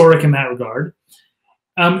be historic in that regard.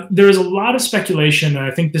 There is a lot of speculation, and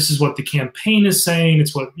I think this is what the campaign is saying.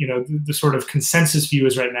 It's what the sort of consensus view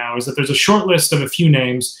is right now, is that there's a short list of a few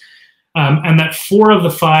names, and that 4 of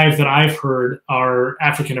the 5 that I've heard are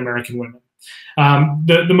African-American women.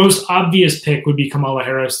 The most obvious pick would be Kamala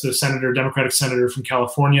Harris, the Democratic senator from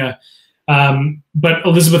California. But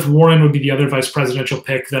Elizabeth Warren would be the other vice presidential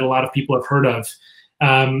pick that a lot of people have heard of.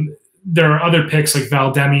 There are other picks like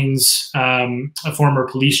Val Demings, a former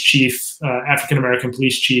police chief, African-American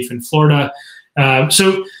police chief in Florida.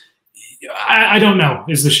 So I don't know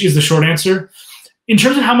is the short answer. In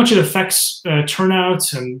terms of how much it affects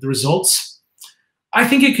turnout and the results, I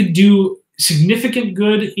think it could do significant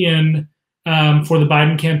good for the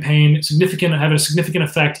Biden campaign, have a significant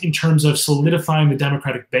effect in terms of solidifying the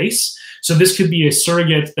Democratic base. So this could be a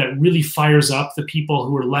surrogate that really fires up the people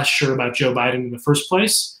who are less sure about Joe Biden in the first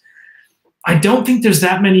place. I don't think there's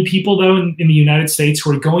that many people, though, in the United States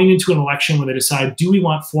who are going into an election where they decide, do we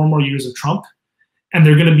want 4 more years of Trump? And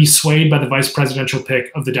they're going to be swayed by the vice presidential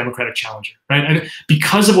pick of the Democratic challenger, right?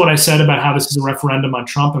 Because of what I said about how this is a referendum on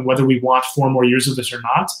Trump and whether we want 4 more years of this or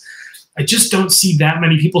not, I just don't see that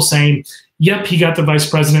many people saying, yep, he got the vice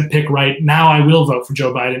president pick right, now I will vote for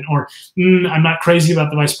Joe Biden, or I'm not crazy about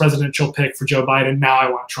the vice presidential pick for Joe Biden, now I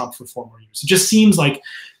want Trump for 4 more years. It just seems like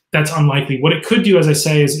that's unlikely. What it could do, as I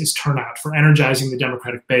say, is turnout for energizing the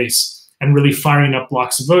Democratic base and really firing up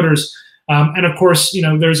blocks of voters. And of course,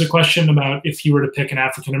 there's a question about if you were to pick an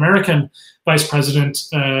African-American vice president,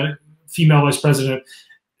 female vice president,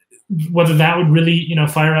 whether that would really,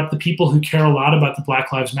 fire up the people who care a lot about the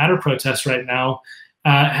Black Lives Matter protests right now.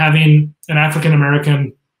 Having an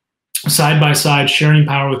African-American side-by-side sharing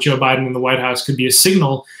power with Joe Biden in the White House could be a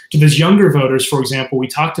signal to those younger voters, for example, we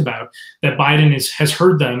talked about, that Biden has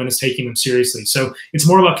heard them and is taking them seriously. So it's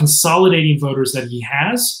more about consolidating voters that he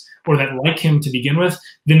has or that like him to begin with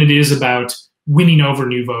than it is about winning over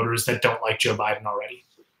new voters that don't like Joe Biden already.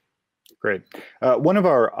 Great. One of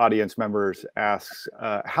our audience members asks,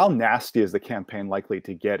 how nasty is the campaign likely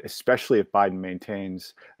to get, especially if Biden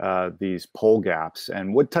maintains these poll gaps?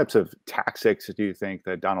 And what types of tactics do you think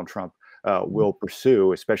that Donald Trump will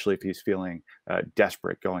pursue, especially if he's feeling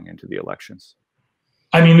desperate going into the elections?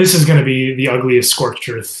 I mean, this is going to be the ugliest scorched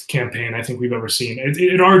earth campaign I think we've ever seen.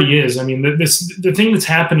 It already is. I mean, the thing that's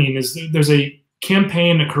happening is there's a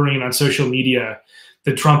campaign occurring on social media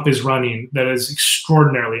that Trump is running that is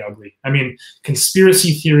extraordinarily ugly. I mean,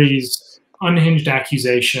 conspiracy theories, unhinged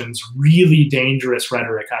accusations, really dangerous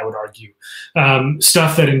rhetoric, I would argue.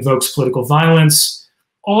 Stuff that invokes political violence.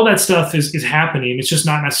 All that stuff is happening. It's just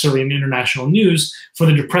not necessarily in international news for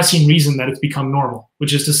the depressing reason that it's become normal,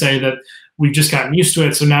 which is to say that we've just gotten used to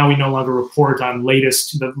it. So now we no longer report on the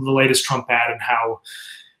latest Trump ad and how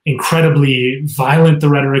incredibly violent the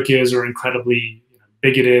rhetoric is or incredibly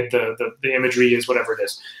bigoted the imagery is, whatever it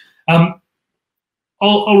is.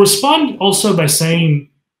 I'll respond also by saying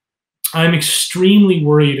I'm extremely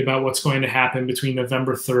worried about what's going to happen between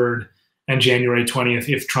November 3rd and January 20th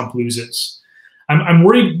if Trump loses. I'm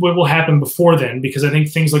worried what will happen before then, because I think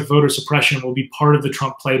things like voter suppression will be part of the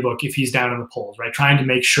Trump playbook if he's down in the polls, right? Trying to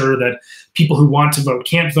make sure that people who want to vote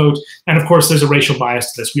can't vote. And of course, there's a racial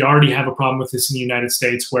bias to this. We already have a problem with this in the United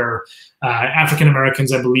States where African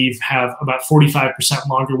Americans, I believe, have about 45%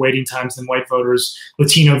 longer waiting times than white voters.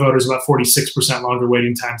 Latino voters, about 46% longer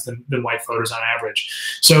waiting times than white voters on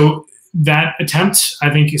average. So that attempt, I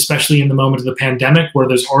think, especially in the moment of the pandemic, where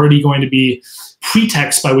there's already going to be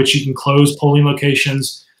pretexts by which you can close polling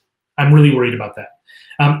locations, I'm really worried about that.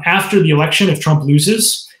 After the election, if Trump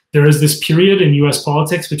loses, there is this period in US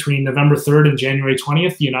politics between November 3rd and January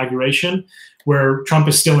 20th, the inauguration, where Trump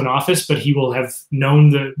is still in office, but he will have known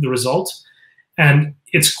the result. And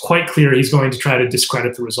it's quite clear he's going to try to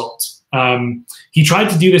discredit the results. He tried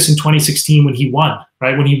to do this in 2016 when he won,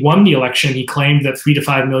 right? When he won the election, he claimed that 3 to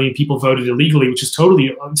 5 million people voted illegally, which is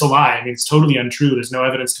it's a lie. I mean, it's totally untrue. There's no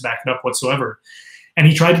evidence to back it up whatsoever. And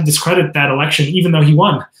he tried to discredit that election, even though he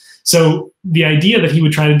won. So the idea that he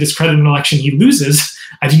would try to discredit an election he loses,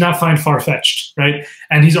 I do not find far-fetched, right?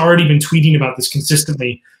 And he's already been tweeting about this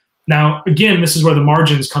consistently. Now, again, this is where the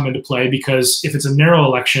margins come into play, because if it's a narrow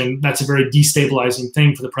election, that's a very destabilizing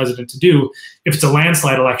thing for the president to do. If it's a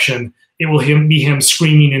landslide election, it will be him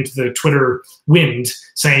screaming into the Twitter wind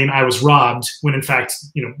saying, I was robbed, when in fact,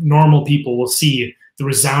 normal people will see the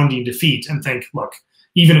resounding defeat and think, look,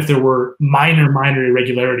 even if there were minor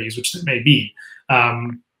irregularities, which there may be,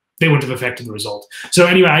 they wouldn't have affected the result. So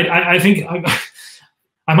anyway, I think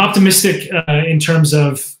I'm optimistic in terms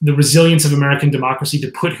of the resilience of American democracy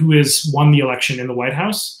to put who has won the election in the White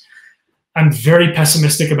House. I'm very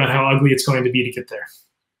pessimistic about how ugly it's going to be to get there.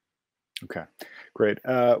 Okay, great.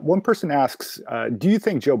 One person asks, do you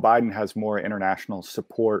think Joe Biden has more international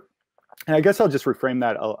support? And I guess I'll just reframe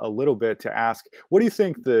that a little bit to ask, what do you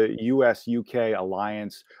think the US-UK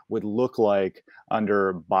alliance would look like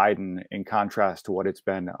under Biden in contrast to what it's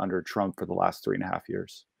been under Trump for the last 3.5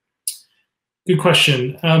 years? Good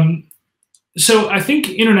question. So I think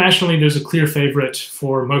internationally, there's a clear favorite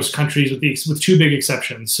for most countries, with two big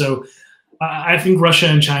exceptions. So I think Russia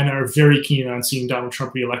and China are very keen on seeing Donald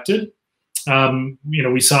Trump reelected.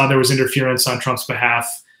 We saw there was interference on Trump's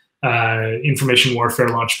behalf, information warfare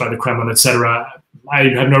launched by the Kremlin, et cetera. I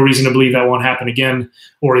have no reason to believe that won't happen again,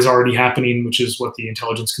 or is already happening, which is what the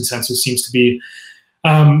intelligence consensus seems to be.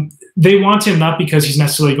 They want him not because he's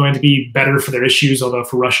necessarily going to be better for their issues, although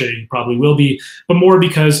for Russia he probably will be, but more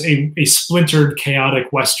because a splintered,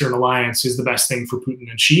 chaotic Western alliance is the best thing for Putin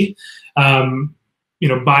and Xi.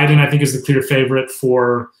 Biden, I think, is the clear favorite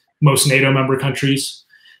for most NATO member countries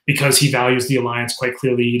because he values the alliance quite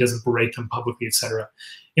clearly. He doesn't berate them publicly, et cetera.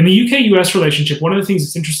 In the UK-US relationship, one of the things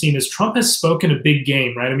that's interesting is Trump has spoken a big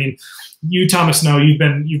game, right? I mean, you, Thomas, know you've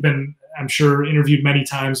been, I'm sure, interviewed many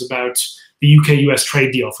times about the UK-US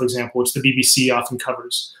trade deal, for example, which the BBC often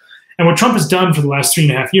covers. And what Trump has done for the last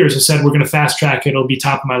 3.5 years is said, we're going to fast track it. It'll be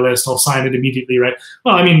top of my list. I'll sign it immediately, right?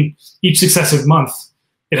 Well, I mean, each successive month,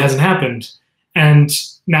 it hasn't happened. And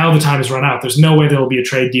now the time has run out. There's no way there'll be a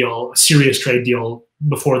trade deal, a serious trade deal,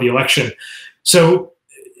 before the election. So,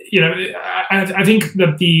 I think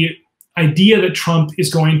that the idea that Trump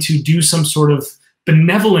is going to do some sort of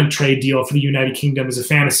benevolent trade deal for the United Kingdom is a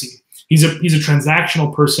fantasy. He's a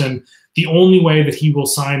transactional person. The only way that he will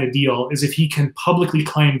sign a deal is if he can publicly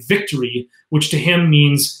claim victory, which to him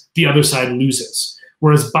means the other side loses.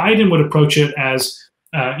 Whereas Biden would approach it as,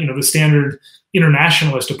 the standard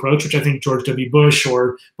internationalist approach, which I think George W. Bush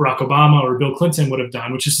or Barack Obama or Bill Clinton would have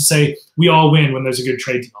done, which is to say, we all win when there's a good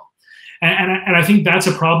trade deal. And I think that's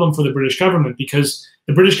a problem for the British government, because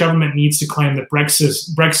the British government needs to claim that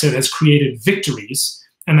Brexit has created victories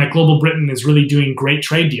and that global Britain is really doing great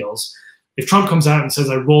trade deals. If Trump comes out and says,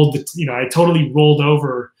 I totally rolled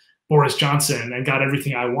over Boris Johnson and got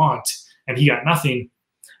everything I want, and he got nothing,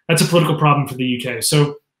 that's a political problem for the UK.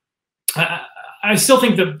 So I still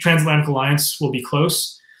think the transatlantic alliance will be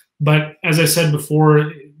close. But as I said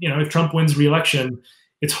before, if Trump wins re-election,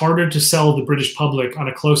 it's harder to sell the British public on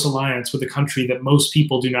a close alliance with a country that most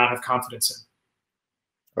people do not have confidence in.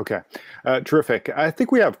 Okay, terrific. I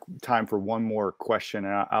think we have time for one more question,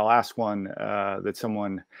 and I'll ask one that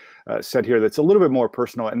someone said here that's a little bit more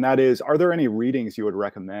personal, and that is, are there any readings you would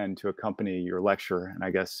recommend to accompany your lecture? And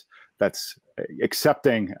I guess that's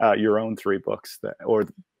accepting your own 3 books, or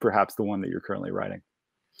perhaps the one that you're currently writing.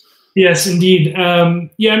 Yes, indeed.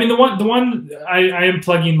 Yeah, I mean, the one I am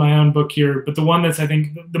plugging my own book here, but the one that's, I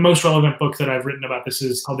think, the most relevant book that I've written about this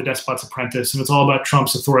is called The Despot's Apprentice, and it's all about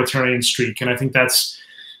Trump's authoritarian streak. And I think that's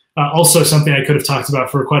also something I could have talked about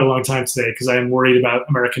for quite a long time today, because I am worried about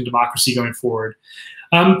American democracy going forward.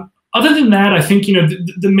 Other than that, I think,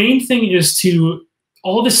 the main thing is to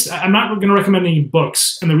all this. I'm not going to recommend any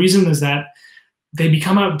books, and the reason is that they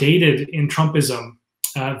become outdated in Trumpism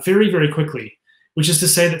very, very quickly. Which is to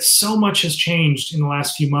say that so much has changed in the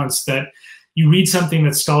last few months that you read something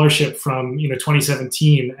that's scholarship from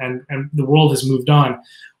 2017 and the world has moved on.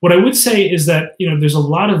 What I would say is that there's a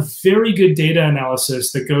lot of very good data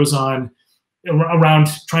analysis that goes on around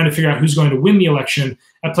trying to figure out who's going to win the election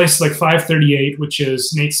at places like 538, which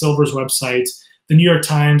is Nate Silver's website, the New York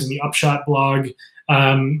Times and the Upshot blog.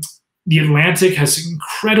 The Atlantic has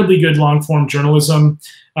incredibly good long-form journalism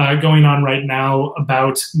going on right now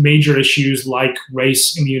about major issues like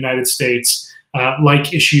race in the United States.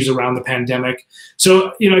 like issues around the pandemic.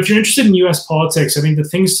 So, if you're interested in U.S. politics, I think the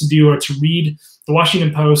things to do are to read the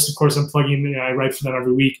Washington Post. Of course, I'm plugging, I write for them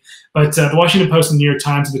every week, but the Washington Post and the New York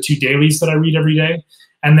Times are the two dailies that I read every day.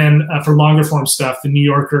 And then for longer form stuff, the New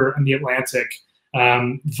Yorker and the Atlantic.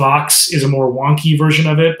 Vox is a more wonky version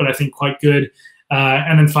of it, but I think quite good.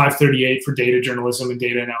 And then 538 for data journalism and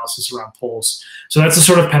data analysis around polls. So that's a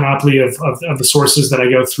sort of panoply of the sources that I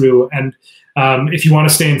go through. And if you want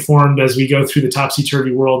to stay informed as we go through the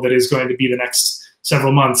topsy-turvy world that is going to be the next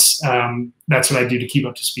several months, that's what I do to keep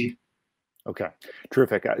up to speed. Okay,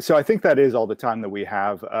 terrific. So I think that is all the time that we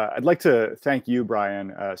have. I'd like to thank you,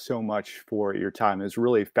 Brian, so much for your time. It was a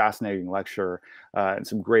really fascinating lecture and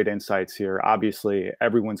some great insights here. Obviously,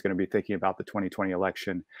 everyone's going to be thinking about the 2020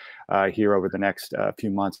 election here over the next few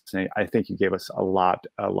months. And I think you gave us a lot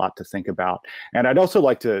to think about. And I'd also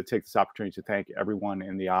like to take this opportunity to thank everyone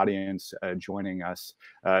in the audience joining us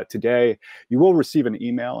today. You will receive an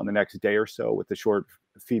email in the next day or so with the short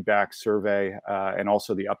feedback survey and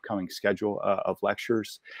also the upcoming schedule of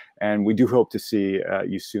lectures. And we do hope to see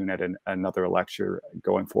you soon at another lecture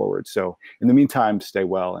going forward. So in the meantime, stay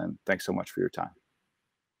well, and thanks so much for your time.